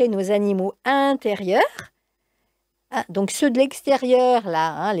rencontrer nos animaux intérieurs, donc ceux de l'extérieur,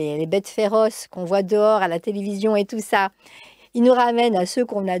 là, les bêtes féroces qu'on voit dehors à la télévision et tout ça, ils nous ramènent à ceux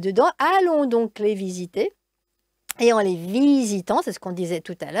qu'on a dedans. Allons donc les visiter. Et en les visitant, c'est ce qu'on disait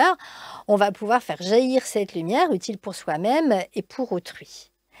tout à l'heure, on va pouvoir faire jaillir cette lumière utile pour soi-même et pour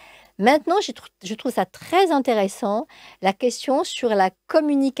autrui. Maintenant, je trouve ça très intéressant, la question sur la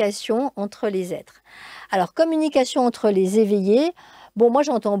communication entre les êtres. Alors, communication entre les éveillés, bon, moi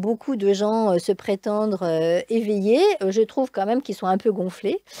j'entends beaucoup de gens se prétendre éveillés, je trouve quand même qu'ils sont un peu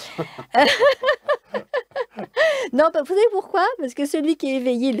gonflés. Non, vous savez pourquoi? Parce que celui qui est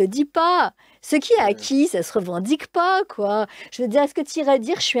éveillé, il ne le dit pas. Ce qui est acquis, ça se revendique pas, quoi. Je veux dire, est-ce que tu irais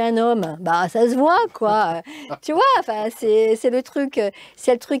dire je suis un homme? Bah, ça se voit, quoi. Tu vois, enfin, c'est le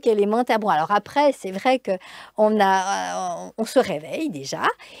truc élémentaire. Bon, alors après, c'est vrai que on se réveille déjà,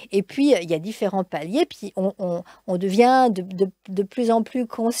 et puis il y a différents paliers, puis on devient de plus en plus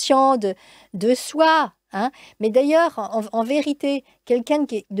conscient de soi, hein. Mais d'ailleurs, en vérité, quelqu'un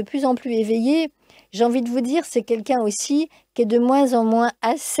qui est de plus en plus éveillé, j'ai envie de vous dire, c'est quelqu'un aussi qui est de moins en moins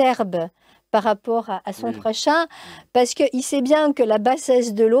acerbe par rapport à son prochain, parce qu'il sait bien que la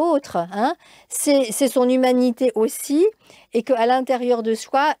bassesse de l'autre, hein, c'est son humanité aussi, et qu'à l'intérieur de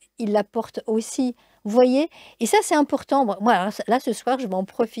soi, il la porte aussi. Vous voyez? Et ça, c'est important. Moi, là, ce soir, je vais en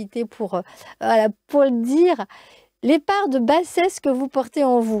profiter pour le dire. Les parts de bassesse que vous portez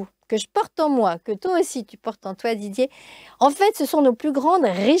en vous, que je porte en moi, que toi aussi tu portes en toi, Didier, en fait, ce sont nos plus grandes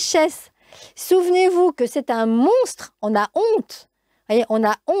richesses. Souvenez-vous que c'est un monstre, on a honte. Vous voyez, on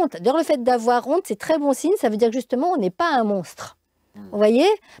a honte. D'ailleurs, le fait d'avoir honte, c'est très bon signe, ça veut dire que justement, on n'est pas un monstre. Vous voyez?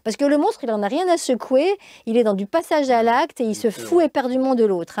 Parce que le monstre, il n'en a rien à secouer, il est dans du passage à l'acte et il se fout éperdument de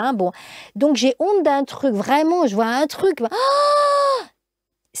l'autre, hein. Bon. Donc, j'ai honte d'un truc, vraiment, je vois un truc. Ah,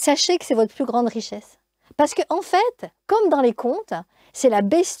 sachez que c'est votre plus grande richesse. Parce qu'en fait, comme dans les contes, c'est la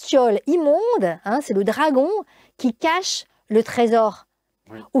bestiole immonde, hein, c'est le dragon qui cache le trésor.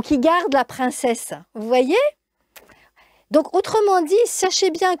 Ou qui garde la princesse, vous voyez? Donc, autrement dit, sachez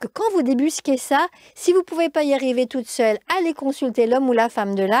bien que quand vous débusquez ça, si vous ne pouvez pas y arriver toute seule, allez consulter l'homme ou la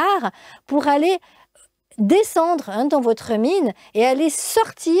femme de l'art pour aller descendre, hein, dans votre mine et aller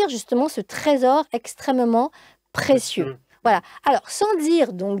sortir justement ce trésor extrêmement précieux. Voilà. Alors, sans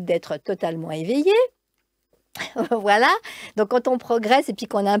dire donc d'être totalement éveillé, voilà, donc quand on progresse et puis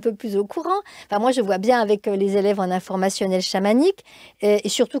qu'on est un peu plus au courant, enfin moi je vois bien avec les élèves en informationnel chamanique et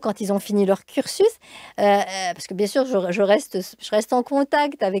surtout quand ils ont fini leur cursus, parce que bien sûr je reste en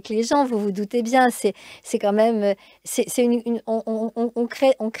contact avec les gens, vous vous doutez bien, c'est quand même, on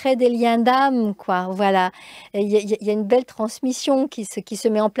crée des liens d'âme, quoi, voilà, il y a une belle transmission qui se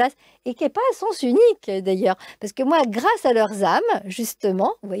met en place et qui n'est pas à sens unique d'ailleurs, parce que moi grâce à leurs âmes,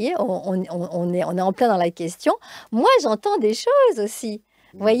 justement, vous voyez, on est en plein dans la question. Moi, j'entends des choses aussi,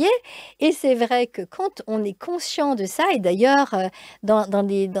 vous voyez? Et c'est vrai que quand on est conscient de ça, et d'ailleurs, dans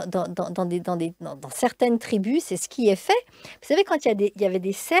certaines tribus, c'est ce qui est fait. Vous savez, quand il y avait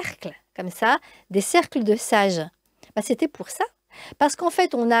des cercles comme ça, des cercles de sages, bah, c'était pour ça. Parce qu'en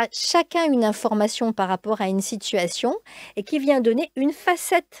fait, on a chacun une information par rapport à une situation et qui vient donner une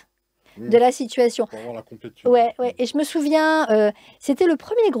facette de la situation. Pour avoir la complétude. Ouais. Et je me souviens, c'était le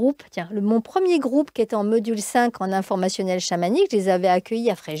premier groupe, tiens, mon premier groupe qui était en module 5 en informationnel chamanique, je les avais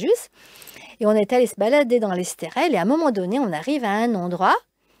accueillis à Fréjus, et on est allé se balader dans les stérelles, et à un moment donné, on arrive à un endroit,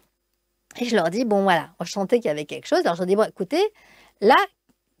 et je leur dis, bon voilà, on sentait qu'il y avait quelque chose, alors je leur dis, bon écoutez, là,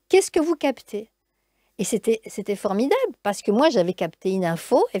 qu'est-ce que vous captez? Et c'était formidable, parce que moi, j'avais capté une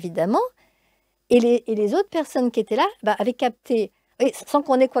info, évidemment, et les autres personnes qui étaient là, bah, avaient capté. Et sans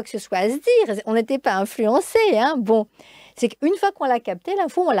qu'on ait quoi que ce soit à se dire, on n'était pas influencés, hein. Bon, c'est qu'une fois qu'on l'a capté,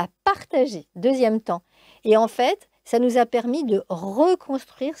 l'info, on l'a partagée, deuxième temps. Et en fait, ça nous a permis de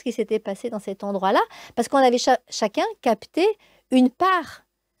reconstruire ce qui s'était passé dans cet endroit-là, parce qu'on avait chacun capté une part.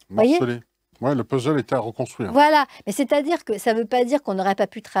 Voyez ? Ouais, le puzzle était à reconstruire. Voilà, mais c'est-à-dire que ça ne veut pas dire qu'on n'aurait pas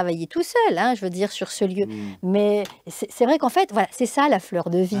pu travailler tout seul, hein, je veux dire, sur ce lieu. Mais c'est vrai qu'en fait, voilà, c'est ça la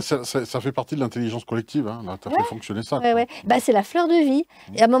fleur de vie. Ça fait partie de l'intelligence collective, hein. Là, tu as fait fonctionner ça. Ouais. Bah, c'est la fleur de vie.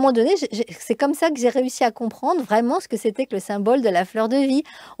 Et à un moment donné, c'est comme ça que j'ai réussi à comprendre vraiment ce que c'était que le symbole de la fleur de vie.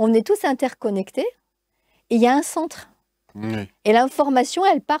 On est tous interconnectés et il y a un centre. Oui. Et l'information,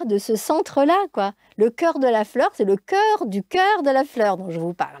 elle part de ce centre-là, quoi. Le cœur de la fleur, c'est le cœur du cœur de la fleur dont je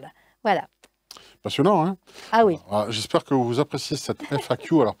vous parle. Voilà. Passionnant, hein? Ah oui. J'espère que vous appréciez cette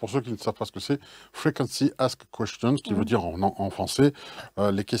FAQ. Alors, pour ceux qui ne savent pas ce que c'est, Frequency Asked Questions, qui veut dire en français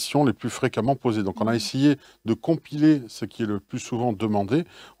les questions les plus fréquemment posées. Donc, on a essayé de compiler ce qui est le plus souvent demandé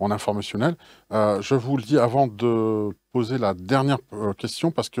en informationnel. Je vous le dis avant de poser la dernière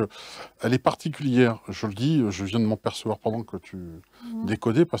question parce qu'elle est particulière. Je le dis, je viens de m'en percevoir pendant que tu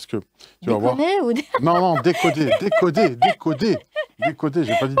décodais parce que tu vas voir. Ou... Non, décoder, j'ai pas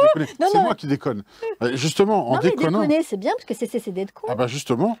dit déconner. C'est moi qui déconne. Justement, en déconnant. Déconner, c'est bien parce que c'est d'être con. Ah bah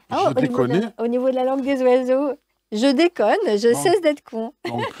justement, je déconnais. Au niveau de la langue des oiseaux, je déconne, je cesse d'être con.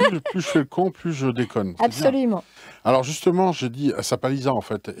 Donc plus je fais le con, plus je déconne. Absolument. Alors justement, j'ai dit, elle s'appelle Isa en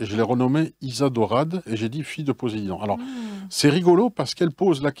fait, et je l'ai renommée Isa Dorade, et j'ai dit fille de Poséidon. Alors, c'est rigolo parce qu'elle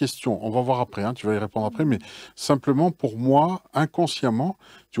pose la question, on va voir après, hein, tu vas y répondre après, mais simplement pour moi, inconsciemment,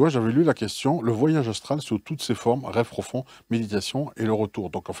 tu vois, j'avais lu la question, le voyage astral sous toutes ses formes, rêve profond, méditation et le retour.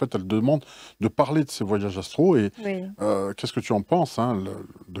 Donc en fait, elle demande de parler de ces voyages astraux, et Oui. qu'est-ce que tu en penses, hein, le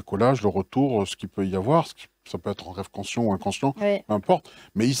décollage, le retour, ce qu'il peut y avoir, ça peut être en rêve conscient ou inconscient, Oui. peu importe.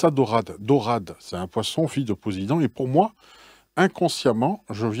 Mais Issa Dorade, Dorade, c'est un poisson, fille de Poséidon. Et pour moi, inconsciemment,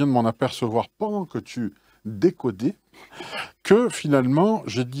 je viens de m'en apercevoir pendant que tu décodais, que finalement,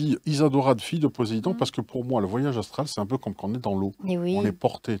 j'ai dit Issa Dorade, fille de Poséidon, parce que pour moi, le voyage astral, c'est un peu comme quand on est dans l'eau. Mais On oui. est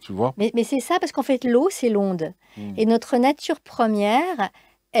porté, tu vois. Mais c'est ça, parce qu'en fait, l'eau, c'est l'onde. Et notre nature première,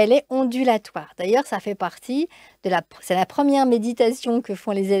 elle est ondulatoire. D'ailleurs, ça fait partie de c'est la première méditation que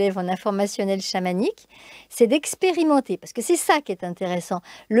font les élèves en informationnel chamanique, c'est d'expérimenter, parce que c'est ça qui est intéressant.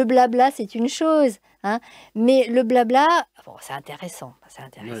 Le blabla, c'est une chose, hein, mais le blabla, bon, c'est intéressant, c'est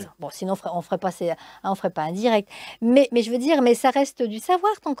intéressant. Oui. Bon, sinon, on ferait pas, on ferait pas un direct. Mais je veux dire, mais ça reste du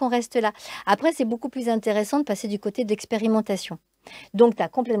savoir tant qu'on reste là. Après, c'est beaucoup plus intéressant de passer du côté de l'expérimentation. Donc, tu as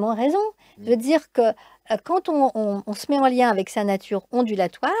complètement raison. Je veux dire que quand on se met en lien avec sa nature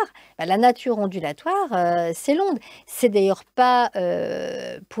ondulatoire, bah, la nature ondulatoire, c'est l'onde. C'est d'ailleurs pas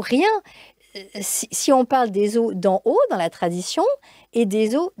pour rien. Si on parle des eaux d'en haut dans la tradition et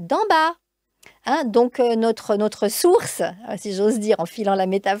des eaux d'en bas. Hein, donc notre source, si j'ose dire, en filant la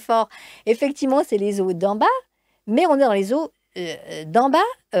métaphore, effectivement, c'est les eaux d'en bas, mais on est dans les eaux d'en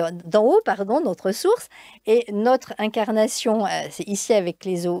haut, pardon, notre source, et notre incarnation, c'est ici avec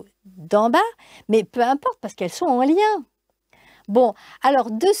les eaux d'en bas, mais peu importe, parce qu'elles sont en lien. Bon,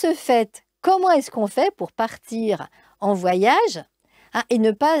 alors de ce fait, comment est-ce qu'on fait pour partir en voyage, hein, et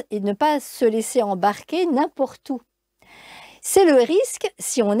ne pas se laisser embarquer n'importe où? C'est le risque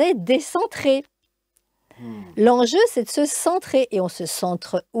si on est décentré. L'enjeu, c'est de se centrer. Et on se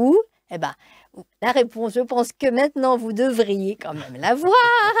centre où? Eh bien, la réponse, je pense que maintenant, vous devriez quand même la voir.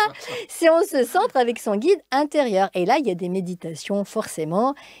 C'est on se centre avec son guide intérieur. Et là, il y a des méditations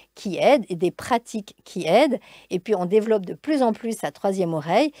forcément qui aident et des pratiques qui aident. Et puis, on développe de plus en plus sa troisième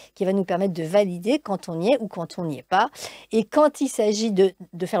oreille qui va nous permettre de valider quand on y est ou quand on n'y est pas. Et quand il s'agit de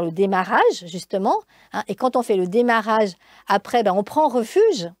faire le démarrage, justement, hein, et quand on fait le démarrage, après, ben, on prend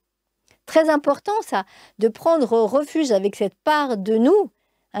refuge. Très important, ça, de prendre refuge avec cette part de nous,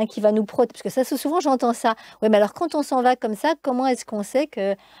 hein, qui va nous protéger. Parce que ça, souvent, j'entends ça. Oui, mais alors, quand on s'en va comme ça, comment est-ce qu'on sait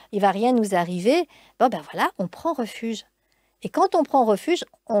qu'il ne va rien nous arriver? Ben voilà, on prend refuge. Et quand on prend refuge,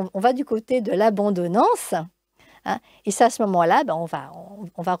 on va du côté de l'abandonnance. Hein, et ça, à ce moment-là, ben on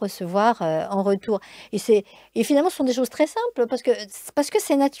va recevoir en retour. Et finalement, ce sont des choses très simples, parce que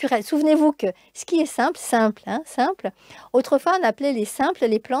c'est naturel. Souvenez-vous que ce qui est simple, hein, simple. Autrefois, on appelait les simples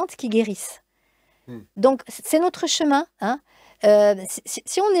les plantes qui guérissent. Donc, c'est notre chemin. Hein.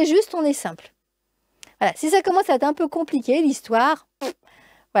 Si on est juste, on est simple. Voilà. Si ça commence à être un peu compliqué, l'histoire,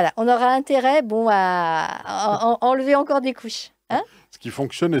 voilà, on aura intérêt à enlever encore des couches. Hein. Ce qui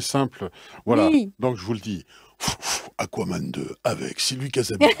fonctionne est simple. Voilà. Oui. Donc, je vous le dis. Aquaman 2 avec Sylvie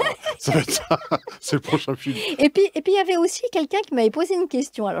Casabella. Ça va être ça. C'est le prochain film. Et puis il y avait aussi quelqu'un qui m'avait posé une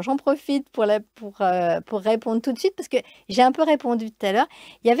question. Alors j'en profite pour répondre tout de suite parce que j'ai un peu répondu tout à l'heure.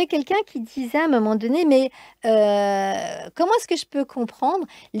 Il y avait quelqu'un qui disait à un moment donné, mais comment est-ce que je peux comprendre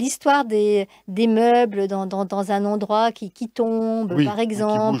l'histoire des meubles dans un endroit qui tombe, Oui, par qui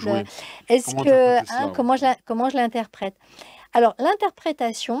exemple? bouge, oui. Est-ce Comment que interpréter ça, ouais. comment je l'interprète? Alors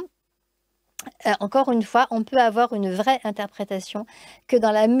l'interprétation, encore une fois, on peut avoir une vraie interprétation que dans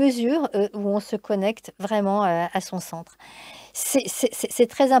la mesure où on se connecte vraiment à son centre. C'est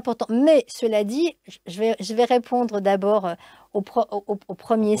très important. Mais cela dit, je vais répondre d'abord au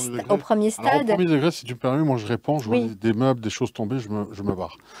premier degré. au premier Alors, au stade. premier degré, si tu me permets, moi je réponds, je vois Oui. des meubles, des choses tomber, je me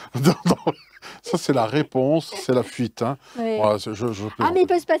barre. Ça, c'est la réponse, c'est la fuite. Hein. Oui. Voilà, Ah, mais il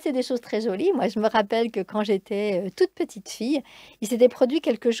peut se passer des choses très jolies. Moi, je me rappelle que quand j'étais toute petite fille, il s'était produit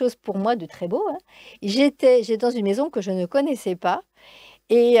quelque chose pour moi de très beau. Hein. J'étais dans une maison que je ne connaissais pas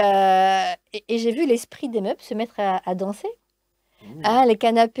et j'ai vu l'esprit des meubles se mettre à danser. Hein, les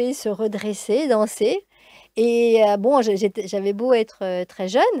canapés se redressaient, danser. Et bon, j'avais beau être très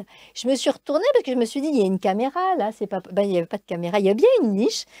jeune, je me suis retournée parce que je me suis dit, il y a une caméra là, c'est pas, ben, il n'y avait pas de caméra, il y a bien une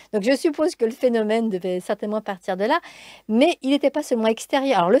niche. Donc je suppose que le phénomène devait certainement partir de là, mais il n'était pas seulement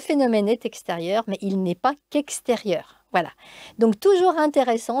extérieur. Alors le phénomène est extérieur, mais il n'est pas qu'extérieur. Voilà. Donc toujours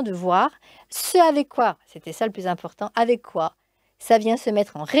intéressant de voir ce avec quoi, c'était ça le plus important, avec quoi ça vient se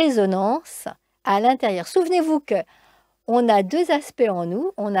mettre en résonance à l'intérieur. Souvenez-vous que on a deux aspects en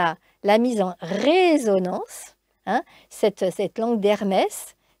nous. On a la mise en résonance, hein, cette langue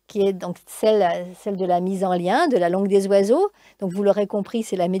d'Hermès qui est donc celle de la mise en lien, de la langue des oiseaux. Donc, vous l'aurez compris,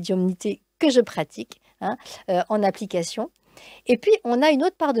 c'est la médiumnité que je pratique hein, en application. Et puis, on a une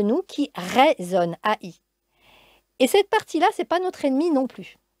autre part de nous qui résonne, AI. Et cette partie-là, ce n'est pas notre ennemi non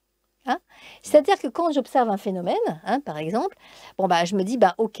plus. Hein. C'est-à-dire que quand j'observe un phénomène, hein, par exemple, bon, bah, je me dis,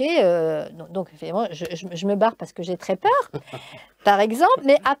 bah, ok, donc je me barre parce que j'ai très peur, par exemple,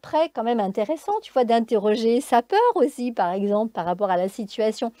 mais après, quand même intéressant, tu vois, d'interroger sa peur aussi, par exemple, par rapport à la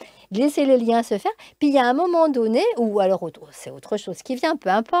situation, de laisser les liens se faire. Puis il y a un moment donné, ou alors c'est autre chose qui vient, peu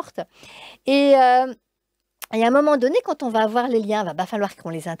importe. Et il y a un moment donné, quand on va avoir les liens, il va falloir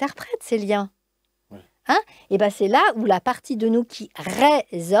qu'on les interprète, ces liens. Hein? Et ben c'est là où la partie de nous qui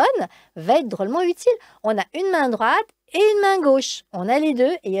résonne va être drôlement utile. On a une main droite et une main gauche. On a les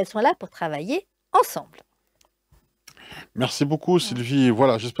deux et elles sont là pour travailler ensemble. Merci beaucoup Sylvie.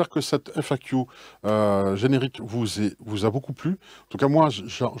 Voilà, j'espère que cette FAQ générique vous a beaucoup plu. En tout cas, moi,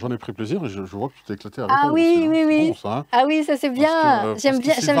 j'en ai pris plaisir et je vois que tu t'es éclaté à répondre. Ah oui, aussi, hein. oui, oui. Bon, ça, hein. Ah oui, ça c'est bien. J'aime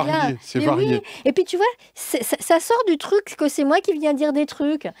bien. C'est varié. C'est varié. Oui. Et puis tu vois, ça sort du truc que c'est moi qui viens dire des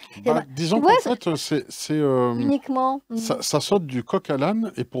trucs. Bah, disons qu'en fait, c'est uniquement. Ça saute du coq à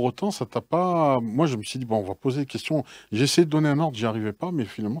l'âne et pour autant, ça t'a pas. Moi, je me suis dit, bon, on va poser des questions. J'ai essayé de donner un ordre, j'y arrivais pas, mais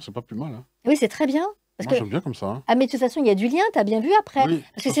finalement, c'est pas plus mal. Hein. Oui, c'est très bien. Moi, j'aime bien comme ça. Hein. Ah, mais de toute façon, il y a du lien, tu as bien vu après. Oui,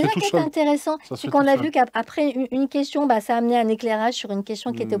 parce que c'est ça qui est intéressant. C'est qu'on a vu qu'après une question, bah, ça a amené un éclairage sur une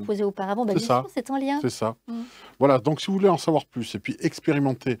question qui était posée auparavant. Bah, c'est en lien. C'est ça. Voilà, donc si vous voulez en savoir plus et puis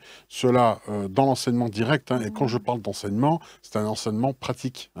expérimenter cela dans l'enseignement direct, hein, et quand je parle d'enseignement, c'est un enseignement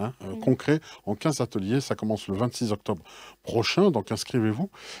pratique, hein, concret, en 15 ateliers. Ça commence le 26 octobre prochain, donc inscrivez-vous.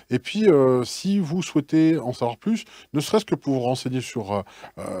 Et puis, si vous souhaitez en savoir plus, ne serait-ce que pour vous renseigner sur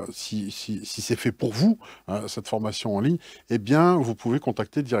si c'est fait pour vous, cette formation en ligne, eh bien, vous pouvez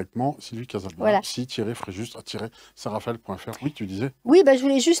contacter directement Sylvie Casabella, voilà. si-fréjus-sarafel.fr. Oui, tu disais? Oui, bah, je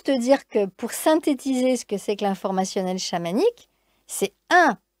voulais juste te dire que pour synthétiser ce que c'est que l'informationnel chamanique, c'est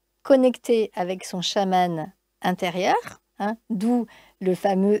connecter avec son chaman intérieur, hein, d'où le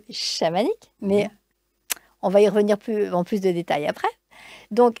fameux chamanique, mais on va y revenir en plus de détails après.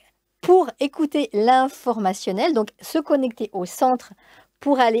 Donc, pour écouter l'informationnel, donc se connecter au centre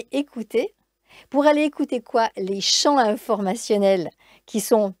pour aller écouter. Pour aller écouter quoi? Les champs informationnels qui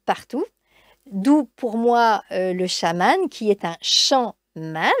sont partout. D'où pour moi le chaman qui est un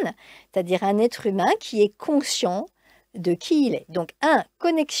chaman, c'est-à-dire un être humain qui est conscient de qui il est. Donc 1,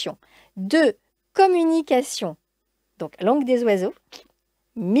 connexion. 2, communication. Donc langue des oiseaux,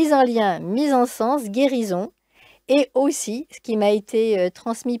 mise en lien, mise en sens, guérison. Et aussi, ce qui m'a été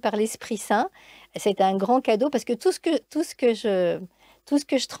transmis par l'Esprit Saint, c'est un grand cadeau parce que tout ce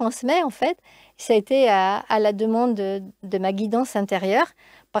que je transmets, en fait, ça a été à la demande de ma guidance intérieure,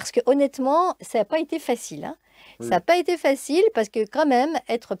 parce que honnêtement, ça n'a pas été facile. Hein. Oui. Ça n'a pas été facile, parce que quand même,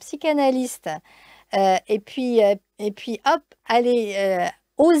 être psychanalyste, et puis hop, aller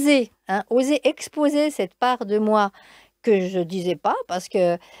oser exposer cette part de moi que je ne disais pas, parce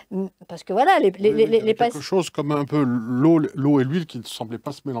que voilà, les quelque chose comme un peu l'eau et l'huile qui ne semblaient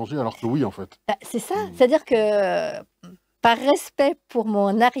pas se mélanger, alors que oui, en fait. C'est ça, c'est-à-dire que par respect pour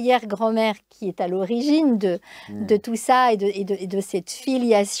mon arrière-grand-mère qui est à l'origine de tout ça et de cette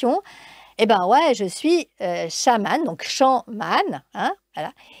filiation, eh ben ouais, je suis chamane, donc chaman, hein,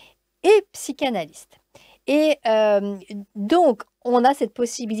 voilà, et psychanalyste. Et donc, on a cette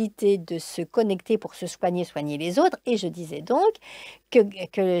possibilité de se connecter pour se soigner, soigner les autres. Et je disais donc que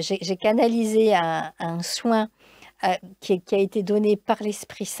j'ai canalisé un soin qui a été donné par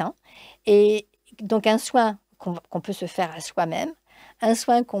l'Esprit Saint. Et donc, un soin qu'on peut se faire à soi-même, un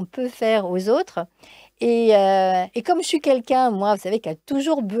soin qu'on peut faire aux autres. Et comme je suis quelqu'un, moi, vous savez, qui a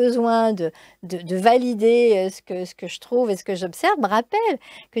toujours besoin de valider ce que je trouve et ce que j'observe, me rappelle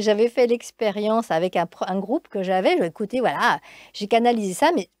que j'avais fait l'expérience avec un groupe que j'avais. Écoutez, voilà, j'ai canalisé ça,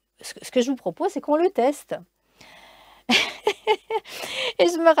 mais ce que je vous propose, c'est qu'on le teste. Et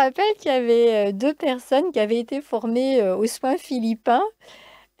je me rappelle qu'il y avait 2 personnes qui avaient été formées aux soins philippins.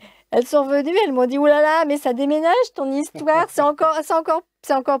 Elles sont venues, elles m'ont dit « Ouh là là, mais ça déménage ton histoire, c'est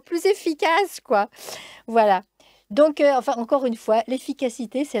encore plus efficace, quoi. » Voilà. Donc, enfin, encore une fois,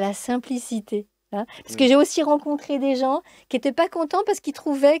 l'efficacité, c'est la simplicité. Hein, parce que j'ai aussi rencontré des gens qui n'étaient pas contents parce qu'ils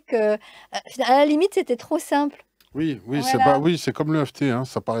trouvaient que, à la limite, c'était trop simple. Oui, Voilà. c'est comme le FT, hein,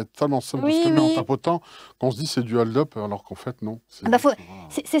 ça paraît tellement simple de se calmer en tapotant qu'on se dit c'est du hold-up, alors qu'en fait, non.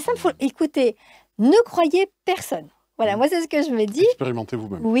 C'est simple, écoutez, ne croyez personne. Voilà, moi, c'est ce que je me dis. Expérimentez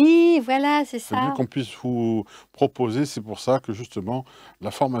vous-même. Oui, voilà, c'est ça. C'est mieux qu'on puisse vous proposer. C'est pour ça que, justement,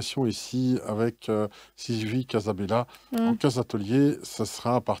 la formation ici, avec Sylvie Casabella, en 15 ateliers, ça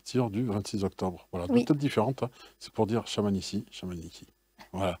sera à partir du 26 octobre. Voilà, deux têtes différentes. Hein. C'est pour dire chaman ici, chaman ici.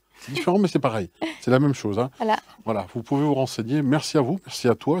 Voilà. C'est différent, mais c'est pareil. C'est la même chose. Hein. Voilà. Voilà, vous pouvez vous renseigner. Merci à vous, merci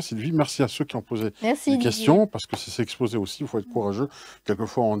à toi, Sylvie. Merci à ceux qui ont posé Merci des Didier. questions, parce que c'est s'exposer aussi, il faut être courageux.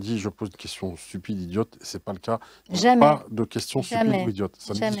 Quelquefois, on dit, je pose une question stupide, idiote. C'est pas le cas. Il n'y a Jamais. pas de questions stupides Jamais. ou idiotes.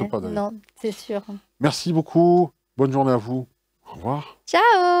 Ça n'existe Jamais. pas, d'ailleurs. Non, c'est sûr. Merci beaucoup. Bonne journée à vous. Au revoir.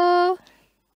 Ciao!